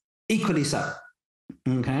 equally so,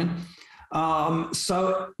 okay?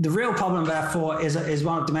 So the real problem, therefore, is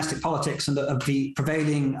one of domestic politics and of the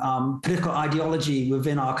prevailing political ideology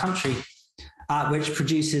within our country, which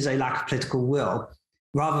produces a lack of political will,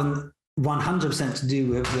 rather than 100% to do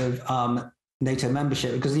with NATO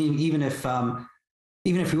membership. Because even if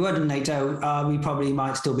we were in NATO, we probably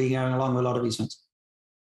might still be going along with a lot of these things.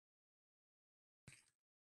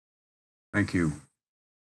 Thank you.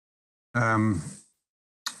 I'm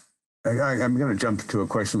going to jump to a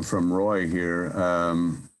question from Roy here.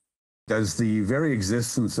 Does the very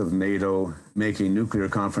existence of NATO make a nuclear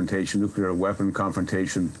weapon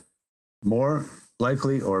confrontation more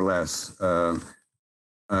likely or less?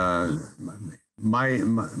 My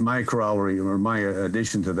corollary or my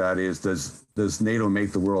addition to that is, does NATO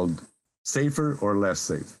make the world safer or less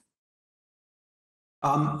safe?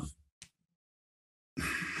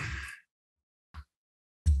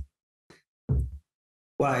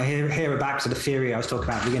 Well, here we're back to the theory I was talking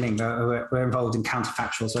about at the beginning. We're involved in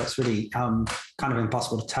counterfactual, so it's really kind of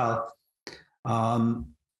impossible to tell.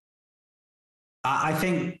 I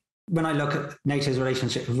think when I look at NATO's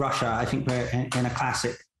relationship with Russia, I think we're in a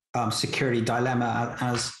classic security dilemma,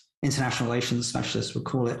 as international relations specialists would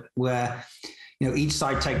call it, where each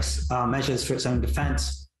side takes measures for its own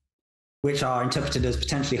defense, which are interpreted as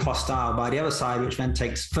potentially hostile by the other side, which then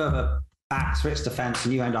takes further acts for its defense,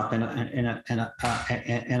 and you end up in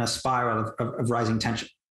a spiral of rising tension,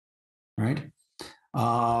 right?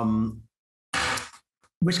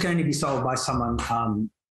 Which can only be solved by someone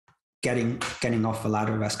getting off the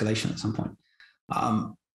ladder of escalation at some point.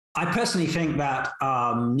 I personally think that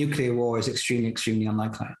nuclear war is extremely, extremely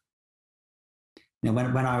unlikely.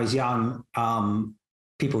 When I was young,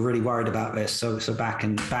 people really worried about this. So back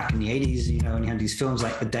in the 80s, when you had these films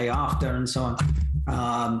like The Day After and so on,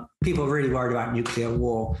 people really worried about nuclear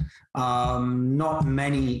war. Not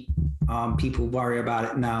many people worry about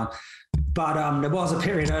it now. But there was a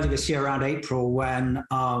period earlier this year around April when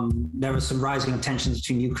there was some rising tensions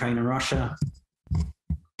between Ukraine and Russia.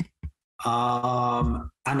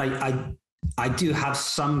 And I do have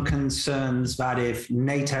some concerns that if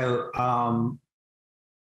NATO,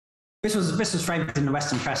 this was framed in the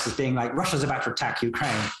Western press as being like Russia's about to attack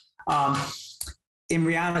Ukraine. In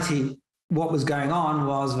reality, what was going on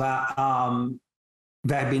was that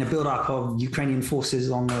there had been a buildup of Ukrainian forces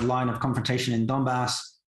along the line of confrontation in Donbass.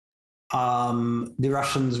 The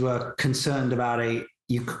Russians were concerned about a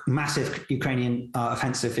massive Ukrainian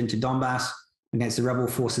offensive into Donbass against the rebel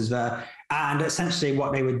forces there. And essentially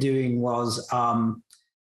what they were doing was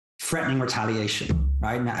threatening retaliation,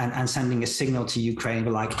 right? And sending a signal to Ukraine,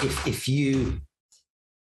 like, if you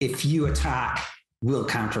attack, we'll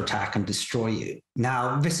counterattack and destroy you.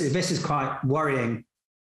 Now, this is quite worrying,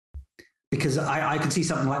 because I could see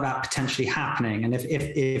something like that potentially happening. And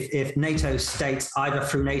if NATO states, either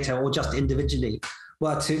through NATO or just individually,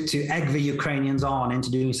 were to egg the Ukrainians on into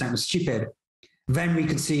doing something stupid, then we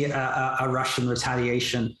could see a Russian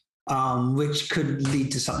retaliation, which could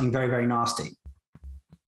lead to something very, very nasty.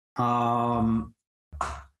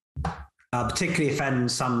 Particularly if then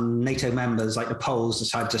some NATO members like the Poles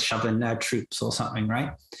decide to shove in their troops or something,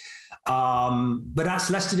 right? But that's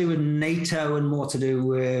less to do with NATO and more to do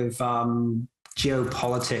with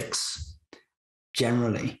geopolitics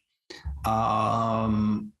generally.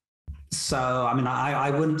 So, I mean, I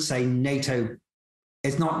wouldn't say NATO,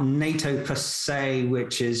 it's not NATO per se,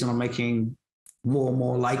 which is making war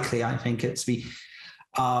more likely. I think it's the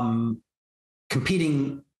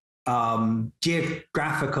competing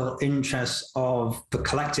geographical interests of the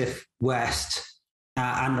collective West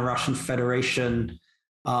and the Russian Federation,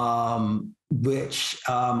 which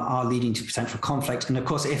are leading to potential conflict. And of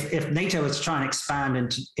course, if NATO is trying to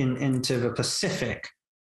expand into the Pacific,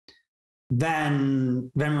 then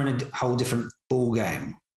we're in a whole different ball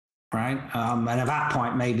game, right? And at that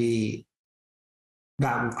point, maybe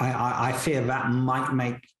that I fear that might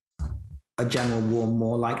make a general war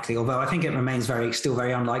more likely, although I think it remains still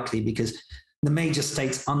very unlikely, because the major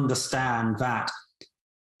states understand that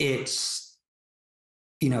it's,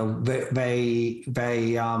 you don't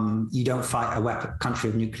fight a country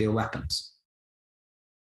with nuclear weapons.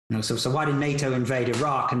 So why did NATO invade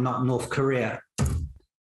Iraq and not North Korea?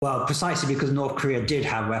 Well, precisely because North Korea did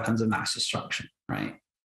have weapons of mass destruction, right?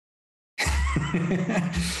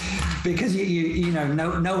 Because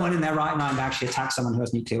no one in their right mind actually attacks someone who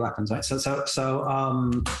has nuclear weapons, right? So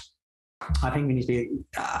I think we need to be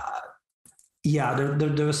there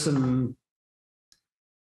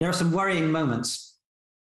are some worrying moments,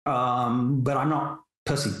 but I'm not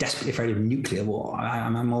personally desperately afraid of nuclear war.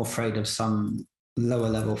 I'm more afraid of some lower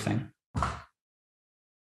level thing.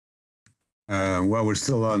 While we're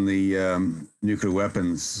still on the nuclear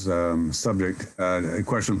weapons subject, a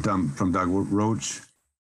question from Doug Roach.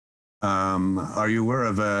 Are you aware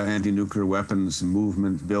of an anti-nuclear weapons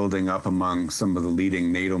movement building up among some of the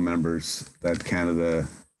leading NATO members that Canada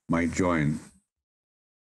might join?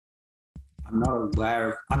 I'm not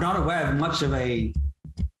aware of much of a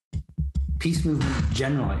peace movement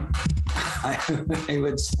generally, I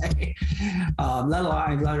would say, let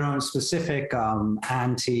alone specific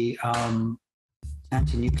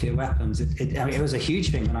anti-nuclear weapons. It was a huge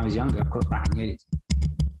thing when I was younger, of course, back in the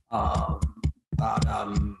 80s. But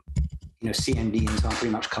CND and so on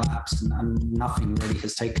pretty much collapsed, and nothing really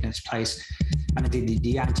has taken its place. And indeed,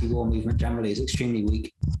 the anti-war movement generally is extremely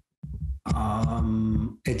weak.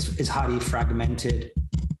 It's highly fragmented.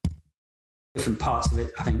 Different parts of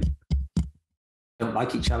it, I think, don't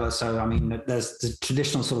like each other. So, I mean, there's the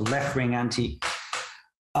traditional sort of left-wing anti-war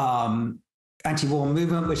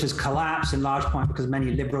movement, which has collapsed in large part because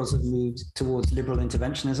many liberals have moved towards liberal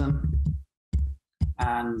interventionism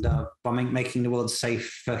and making the world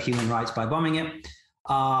safe for human rights by bombing it.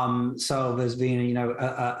 So there's been,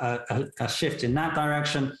 a shift in that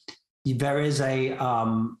direction. There is a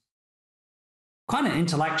quite an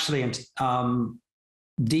intellectually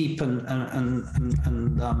deep and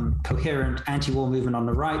coherent anti-war movement on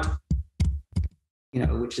the right,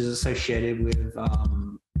 which is associated with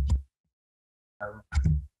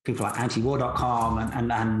people like antiwar.com and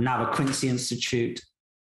now the Quincy Institute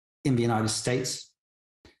in the United States,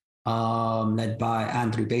 led by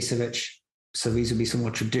Andrew Bacevich. So these would be some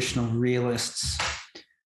more traditional realists,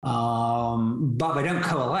 but they don't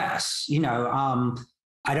coalesce.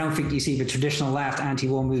 I don't think you see the traditional left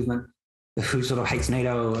anti-war movement who sort of hates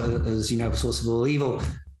NATO as, source of all evil,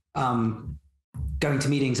 going to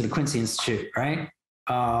meetings at the Quincy Institute, right?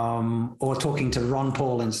 Or talking to Ron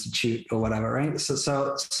Paul Institute or whatever, right? So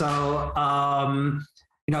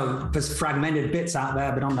there's fragmented bits out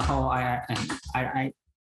there, but on the whole, I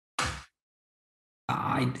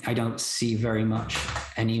don't see very much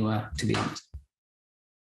anywhere, to be honest.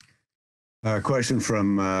 A question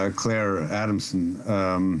from Claire Adamson,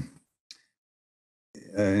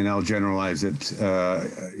 and I'll generalize it.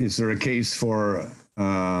 Is there a case for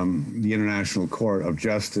the International Court of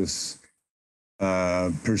Justice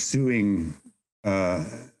pursuing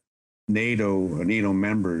NATO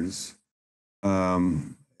members.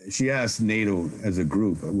 She asked NATO as a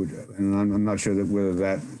group, and I'm not sure that whether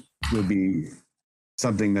that would be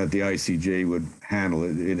something that the ICJ would handle.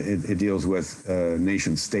 It deals with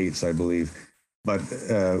nation states, I believe. But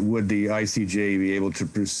would the ICJ be able to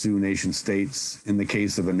pursue nation states in the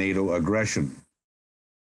case of a NATO aggression?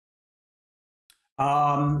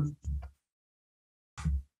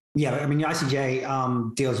 Yeah, I mean, the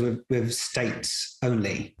ICJ deals with states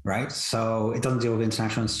only, right? So it doesn't deal with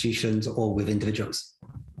international institutions or with individuals.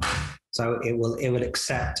 So it will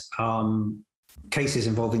accept cases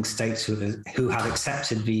involving states who have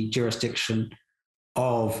accepted the jurisdiction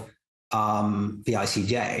of the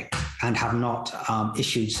ICJ and have not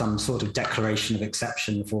issued some sort of declaration of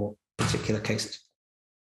exception for particular cases.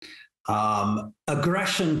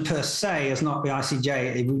 Aggression per se is not the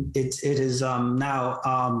ICJ. It is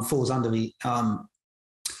now falls under the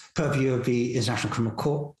purview of the International Criminal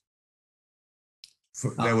Court.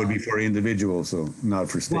 That would be for individuals, so not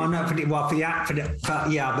for states. Well, no, for the act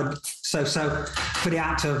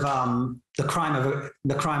of the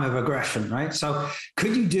crime of aggression, right? So,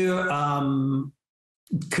 could you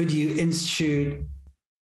institute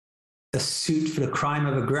a suit for the crime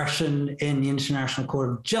of aggression in the International Court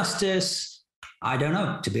of Justice? I don't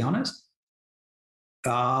know, to be honest.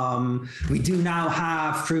 We do now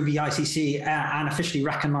have, through the ICC, an officially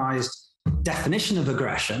recognized definition of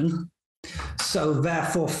aggression. So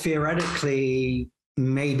therefore, theoretically,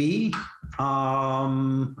 maybe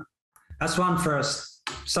that's one for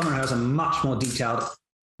someone who has a much more detailed,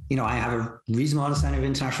 I have a reasonable understanding of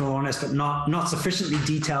international law, but not sufficiently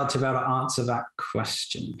detailed to be able to answer that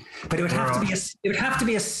question. But it would have to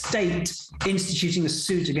be a state instituting a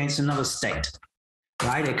suit against another state,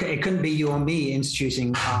 right? It couldn't be you or me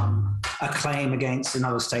instituting a claim against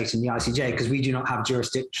another state in the ICJ, because we do not have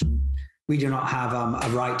jurisdiction. We do not have a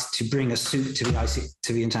right to bring a suit to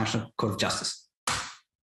the International Court of Justice.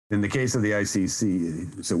 In the case of the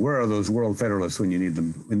ICC, so where are those world federalists when you need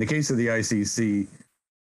them? In the case of the ICC,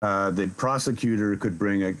 the prosecutor could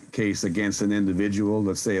bring a case against an individual,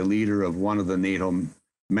 let's say a leader of one of the NATO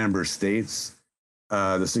member states.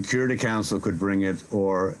 The Security Council could bring it,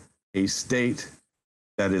 or a state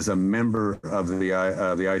that is a member of the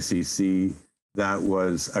ICC that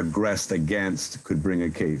was aggressed against could bring a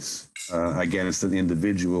case against an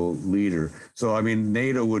individual leader. So, I mean,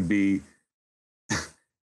 NATO would be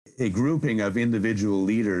a grouping of individual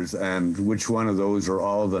leaders, and which one of those or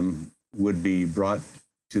all of them would be brought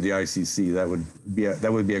to the ICC. That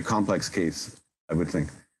would be a complex case, I would think.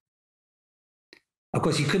 Of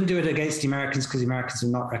course, you couldn't do it against the Americans, because the Americans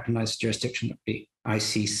have not recognized the jurisdiction of the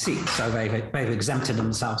ICC, so they've exempted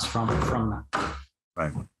themselves from that.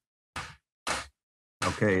 Right.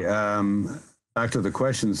 Okay. Back to the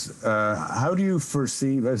questions. How do you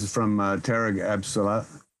foresee? This is from Tarek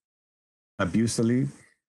Abusali.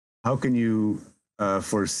 How can you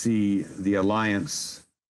foresee the alliance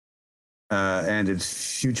and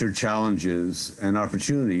its future challenges and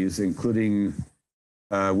opportunities, including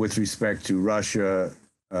with respect to Russia,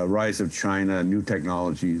 rise of China, new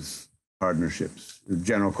technologies, partnerships?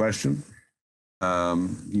 General question.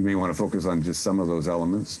 You may want to focus on just some of those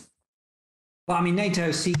elements. Well, I mean,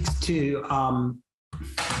 NATO seeks to,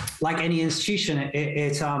 like any institution,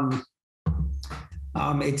 it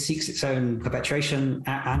seeks its own perpetuation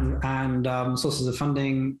and sources of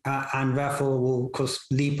funding, and therefore will, of course,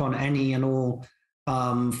 leap on any and all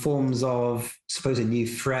forms of supposed new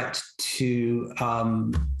threat to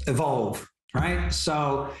evolve, right?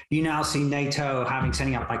 So you now see NATO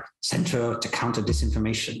setting up like Center to Counter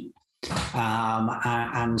Disinformation,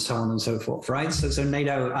 and so on and so forth, right? So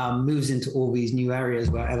NATO moves into all these new areas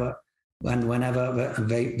wherever and whenever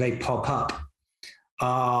they pop up.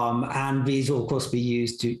 And these will, of course, be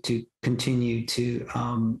used to continue to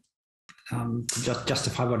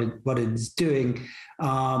justify what it is doing.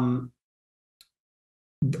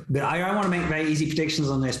 But I don't want to make very easy predictions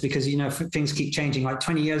on this, because, things keep changing. Like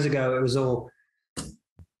 20 years ago,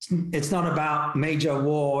 it's not about major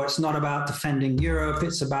war. It's not about defending Europe.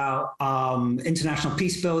 It's about international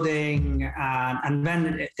peace building, and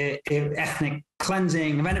then ethnic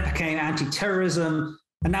cleansing. And then it became anti-terrorism.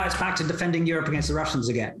 And now it's back to defending Europe against the Russians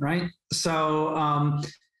again, right? So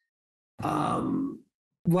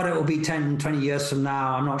what it will be 10, 20 years from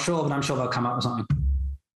now, I'm not sure, but I'm sure they'll come up with something.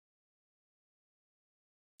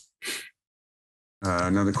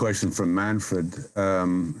 Another question from Manfred.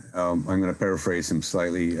 I'm going to paraphrase him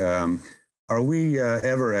slightly. Are we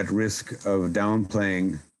ever at risk of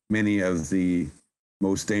downplaying many of the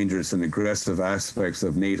most dangerous and aggressive aspects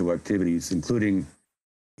of NATO activities, including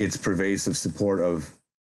its pervasive support of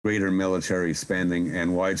greater military spending,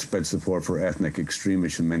 and widespread support for ethnic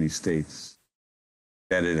extremism in many states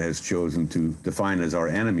that it has chosen to define as our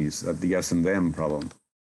enemies, the us and them problem?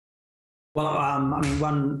 Well,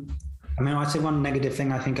 I'd say one negative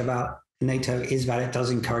thing I think about NATO is that it does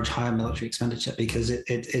encourage higher military expenditure, because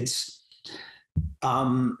it's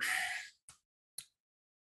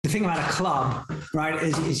the thing about a club, right,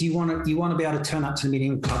 is you want to be able to turn up to the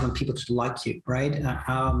meeting of the club and people to like you, right?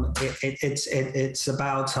 It's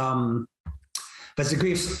about there's a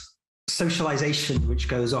degree of socialization which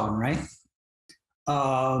goes on, right?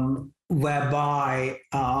 Whereby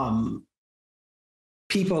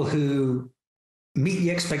people who meet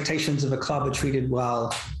the expectations of a club are treated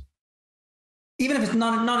well, even if it's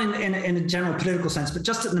not in a general political sense, but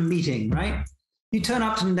just at the meeting, right? You turn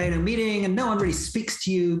up to the NATO meeting and no one really speaks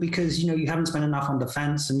to you because, you haven't spent enough on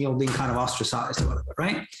defense and you're being kind of ostracized or whatever,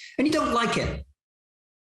 right? And you don't like it,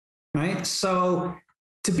 right? So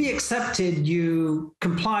to be accepted, you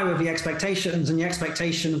comply with the expectations, and the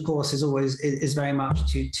expectation, of course, is very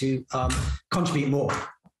much to contribute more,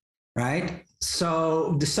 right?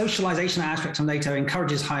 So the socialization aspect of NATO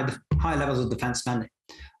encourages high levels of defense spending.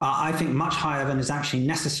 I think much higher than is actually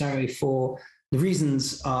necessary for the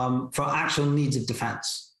reasons for actual needs of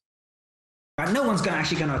defense. Right? No one's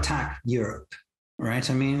actually going to attack Europe, right?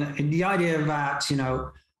 I mean, the idea that,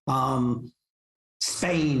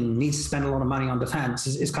 Spain needs to spend a lot of money on defense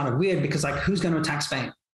is kind of weird, because who's going to attack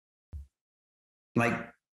Spain?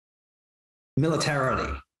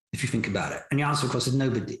 Militarily, if you think about it. And the answer, of course, is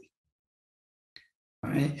nobody.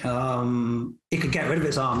 Right? It could get rid of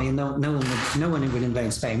its army, and no one would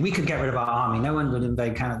invade Spain. We could get rid of our army. No one would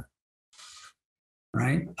invade Canada.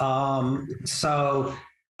 Right. So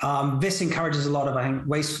this encourages a lot of, I think,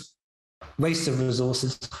 waste of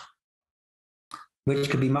resources, which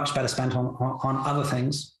could be much better spent on other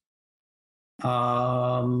things.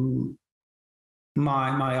 My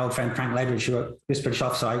old friend Frank Ledridge, who was a British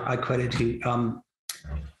officer I quoted, who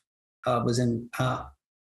was in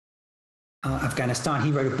Afghanistan,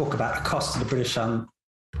 he wrote a book about the cost of the British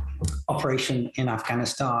operation in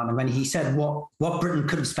Afghanistan. And when he said what Britain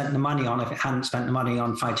could have spent the money on if it hadn't spent the money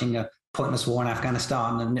on fighting a pointless war in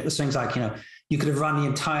Afghanistan. And it was things like, you could have run the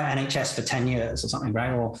entire NHS for 10 years or something,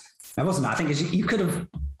 right? Or it wasn't that. I think you could have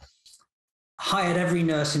hired every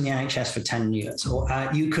nurse in the NHS for 10 years, or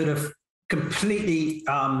you could have completely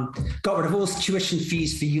got rid of all tuition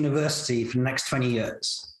fees for university for the next 20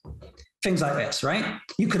 years. Things like this, right?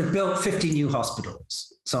 You could have built 50 new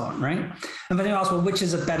hospitals, so on, right? And then you ask, well, which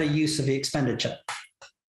is a better use of the expenditure?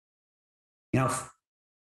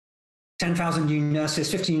 10,000 new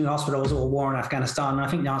nurses, 50 new hospitals, or war in Afghanistan? And I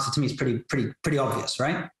think the answer to me is pretty obvious,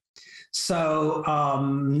 right? So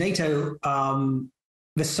NATO,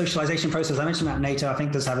 this socialization process I mentioned about NATO, I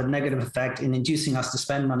think does have a negative effect in inducing us to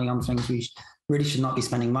spend money on things we really should not be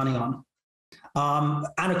spending money on.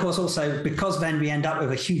 And of course, also, because then we end up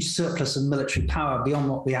with a huge surplus of military power beyond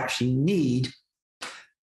what we actually need,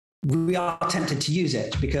 we are tempted to use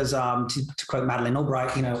it because, to quote Madeleine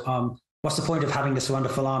Albright, what's the point of having this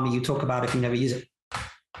wonderful army you talk about if you never use it,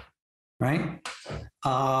 right?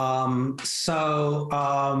 There are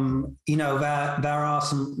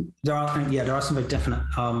some very definite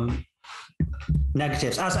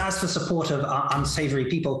negatives. As for support of unsavory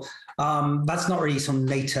people, that's not really some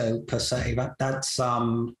NATO per se. That's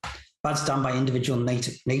done by individual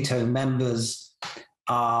NATO members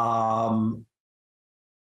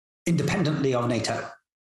independently of NATO,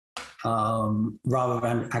 rather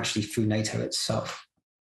than actually through NATO itself.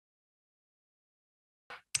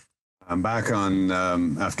 I'm back on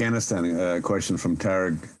Afghanistan. A question from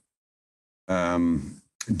Tarek.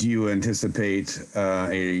 Do you anticipate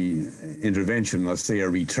a intervention, let's say a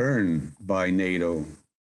return by NATO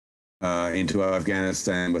into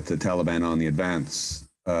Afghanistan with the Taliban on the advance?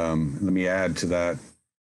 Let me add to that.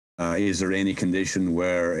 Is there any condition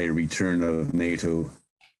where a return of NATO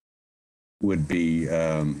would be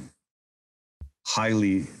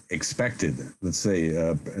highly expected? Let's say,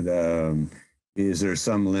 is there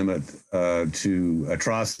some limit to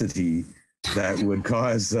atrocity that would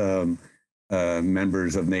cause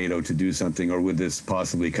members of NATO to do something, or would this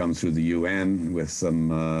possibly come through the UN with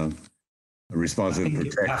some responsive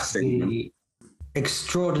protect statement?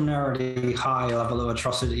 Extraordinarily high level of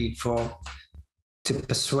atrocity to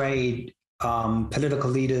persuade political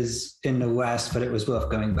leaders in the West that it was worth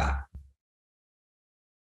going back.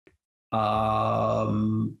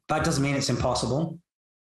 That doesn't mean it's impossible.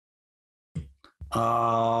 But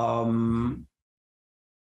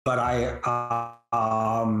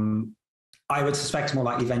I would suspect more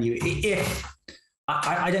likely venue. If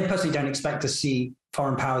I personally don't expect to see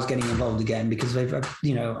foreign powers getting involved again, because they've,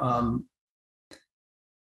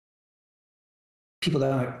 people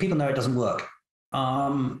know it doesn't work,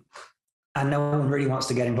 and no one really wants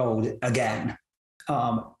to get involved again.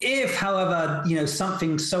 If, however,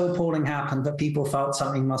 something so appalling happened that people felt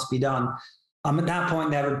something must be done, at that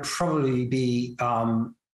point there would probably be,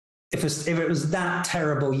 if it was that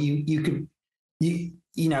terrible, the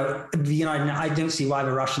United, I don't see why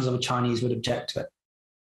the Russians or the Chinese would object to it,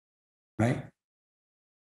 right?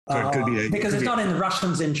 Because it's not in the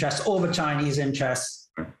Russians' interest or the Chinese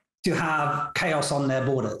interest to have chaos on their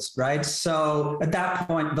borders, right? So at that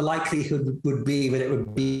point, the likelihood would be that it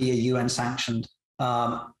would be a UN-sanctioned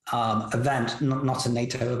event, not a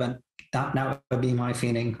NATO event. That would be my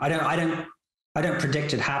feeling. I don't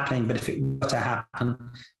predict it happening, but if it were to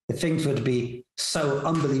happen, the things would be so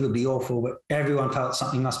unbelievably awful that everyone felt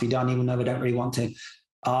something must be done, even though they don't really want to.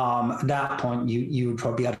 At that point, you would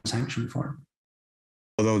probably have a sanction for it.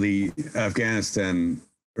 Although the Afghanistan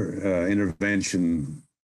intervention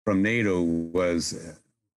from NATO was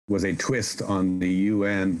a twist on the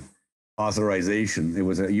UN authorization. It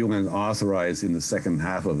was a UN authorized in the second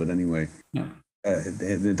half of it anyway. Yeah.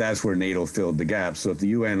 That's where NATO filled the gap. So if the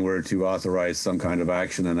UN were to authorize some kind of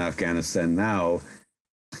action in Afghanistan now,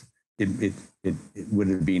 it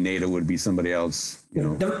wouldn't be NATO, would be somebody else.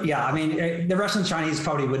 The Russian Chinese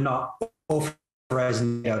probably would not authorize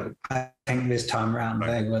NATO. I think this time around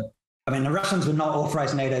they would. The Russians would not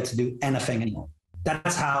authorize NATO to do anything anymore.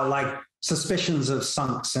 That's how suspicions have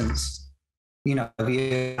sunk since the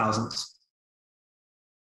year thousands.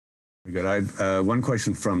 Very good. I have one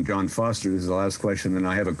question from John Foster. This is the last question, and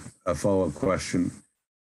I have a follow-up question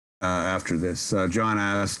after this. John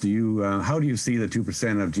asked, how do you see the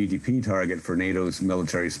 2% of GDP target for NATO's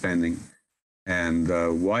military spending, and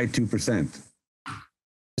why 2%?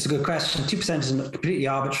 It's a good question. 2% is a completely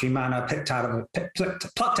arbitrary manner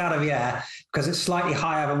plucked out of the air because it's slightly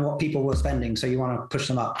higher than what people were spending, so you want to push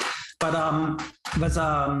them up. But there's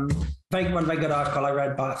one very good article I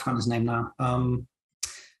read by, I forgot his name now,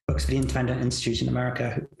 works for the Independent Institute in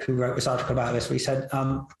America, who wrote this article about this, where he said,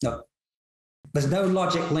 no, there's no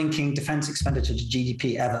logic linking defense expenditure to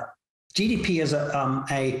GDP ever. GDP is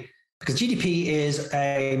because GDP is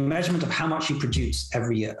a measurement of how much you produce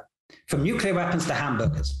every year, from nuclear weapons to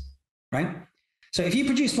hamburgers, right? So if you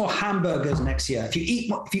produce more hamburgers next year, if you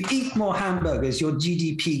eat more hamburgers, your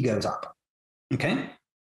GDP goes up, okay?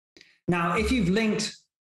 Now, if you've linked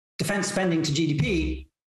defense spending to GDP,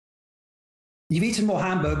 you've eaten more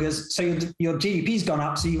hamburgers, so your GDP's gone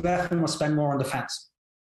up, so you therefore must spend more on defense.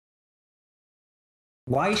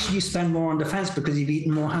 Why should you spend more on defense? Because you've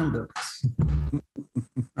eaten more hamburgers,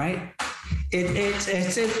 right?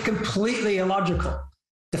 It's completely illogical.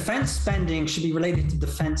 Defense spending should be related to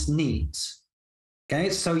defense needs. Okay,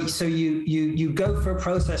 so you go for a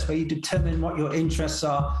process where you determine what your interests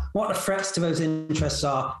are, what the threats to those interests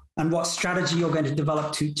are, and what strategy you're going to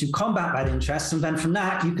develop to combat that interest. And then from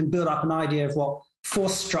that, you can build up an idea of what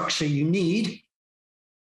force structure you need.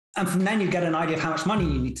 And from then you get an idea of how much money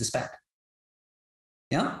you need to spend.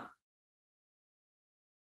 Yeah?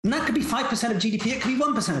 And that could be 5% of GDP, it could be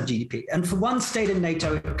 1% of GDP. And for one state in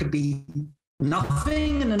NATO, it could be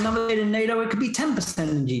nothing, and another state in NATO, it could be 10%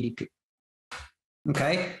 in GDP.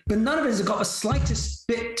 Okay? But none of it has got the slightest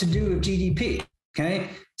bit to do with GDP. Okay?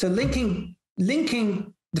 So linking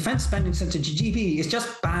defense spending to GDP is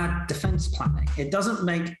just bad defense planning. It doesn't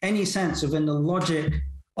make any sense within the logic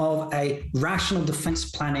of a rational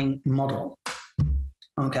defense planning model.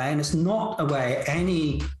 Okay, and it's not a way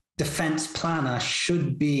any defense planner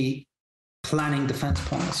should be planning defense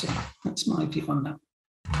policy. That's my view on that.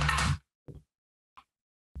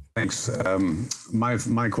 Thanks.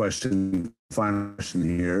 My question, final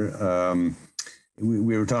question here.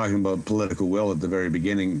 We were talking about political will at the very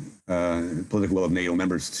beginning, political will of NATO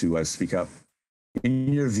members to speak up.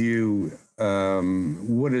 In your view,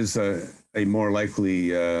 what is a more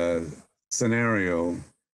likely scenario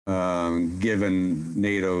given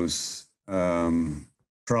NATO's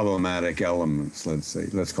problematic elements,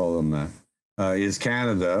 let's call them that? Is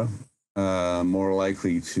Canada more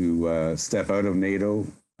likely to step out of NATO,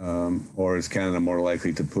 or is Canada more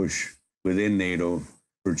likely to push within NATO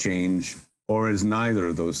for change, or is neither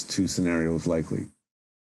of those two scenarios likely?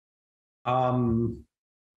 I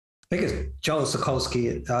think it's Joel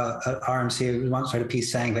Sokolsky at RMC once wrote a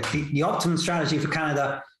piece saying that the optimum strategy for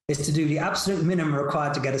Canada is to do the absolute minimum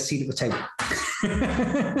required to get a seat at the table.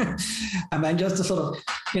 And then just to sort of,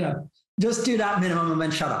 just do that minimum and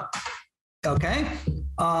then shut up. Okay?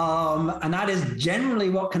 And that is generally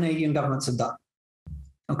what Canadian governments have done.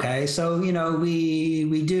 Okay, so you know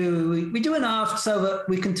we do enough so that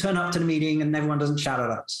we can turn up to the meeting and everyone doesn't shout at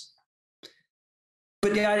us.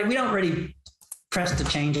 But yeah, we don't really press to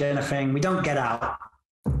change anything. We don't get out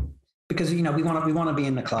because you know we want to be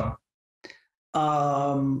in the club.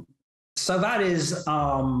 So that is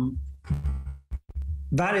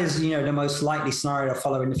you know the most likely scenario to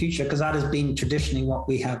follow in the future because that has been traditionally what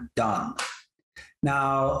we have done.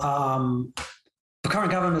 Now the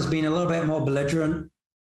current government has been a little bit more belligerent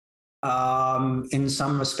in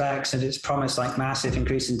some respects, and it's promised like massive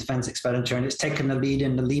increase in defense expenditure, and it's taken the lead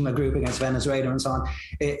in the Lima group against Venezuela and so on.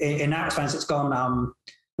 In that sense, it's gone,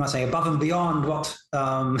 I say, above and beyond what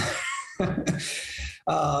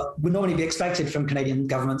would normally be expected from Canadian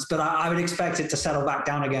governments, but I would expect it to settle back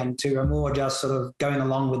down again to a more just sort of going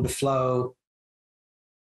along with the flow,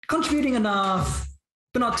 contributing enough,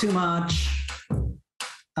 but not too much,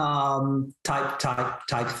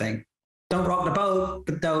 type thing. Don't rock the boat,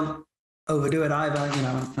 but don't overdo it either, you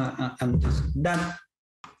know, and then,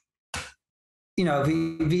 you know,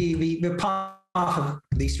 we're part of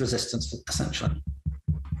least resistance, essentially.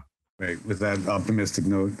 Right. With that optimistic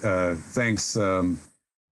note, thanks,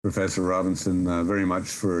 Professor Robinson, very much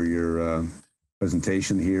for your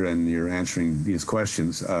presentation here and your answering these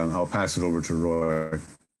questions. I'll pass it over to Roy.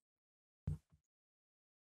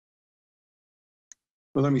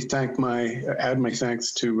 Well, let me add my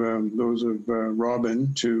thanks to those of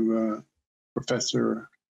Robin, to Professor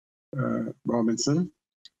Robinson.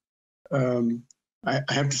 I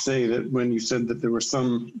have to say that when you said that there were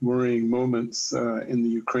some worrying moments in the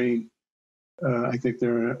Ukraine, I think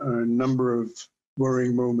there are a number of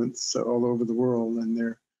worrying moments all over the world, and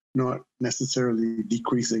they're not necessarily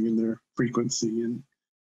decreasing in their frequency. And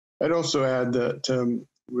I'd also add that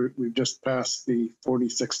we've just passed the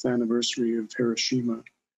 46th anniversary of Hiroshima,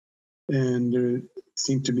 and there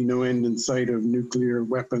seemed to be no end in sight of nuclear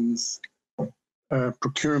weapons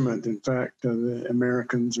procurement. In fact, the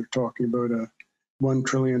Americans are talking about a $1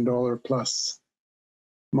 trillion plus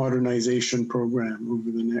modernization program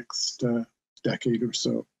over the next decade or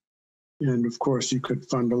so. And of course, you could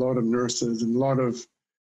fund a lot of nurses and a lot of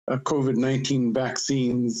COVID-19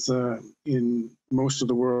 vaccines in most of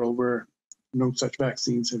the world where no such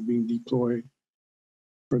vaccines have been deployed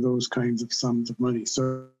for those kinds of sums of money.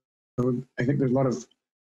 So I think there's a lot of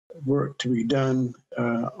work to be done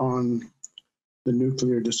on the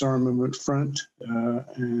nuclear disarmament front,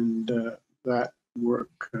 and that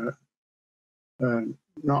work,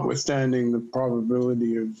 notwithstanding the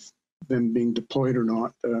probability of them being deployed or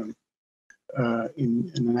not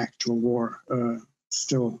in an actual war,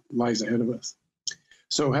 still lies ahead of us.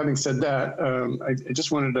 So having said that, I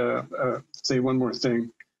just wanted to say one more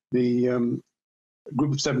thing. The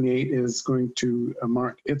Group of 78 is going to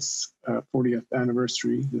mark its 40th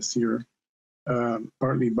anniversary this year,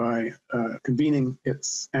 partly by convening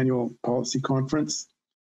its annual policy conference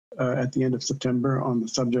at the end of September on the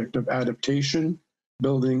subject of adaptation,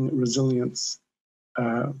 building resilience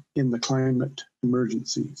in the climate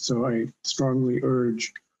emergency. So I strongly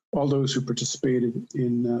urge all those who participated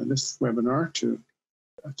in this webinar to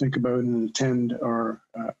think about and attend our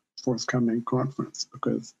forthcoming conference,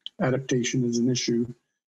 because adaptation is an issue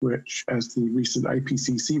which, as the recent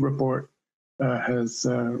IPCC report has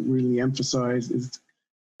really emphasized, is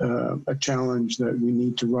a challenge that we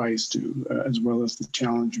need to rise to, as well as the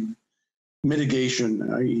challenge of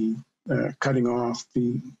mitigation, i.e. Cutting off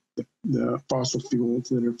the fossil fuels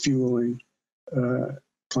that are fueling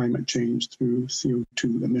climate change through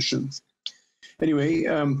CO2 emissions. Anyway,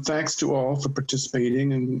 thanks to all for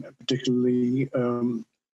participating, and particularly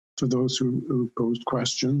for those who posed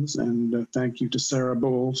questions. And thank you to Sarah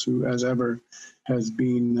Bowles, who, as ever, has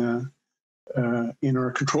been in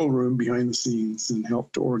our control room behind the scenes and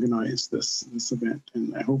helped to organize this event.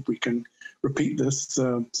 And I hope we can repeat this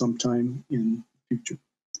sometime in the future.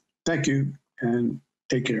 Thank you, and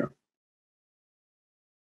take care.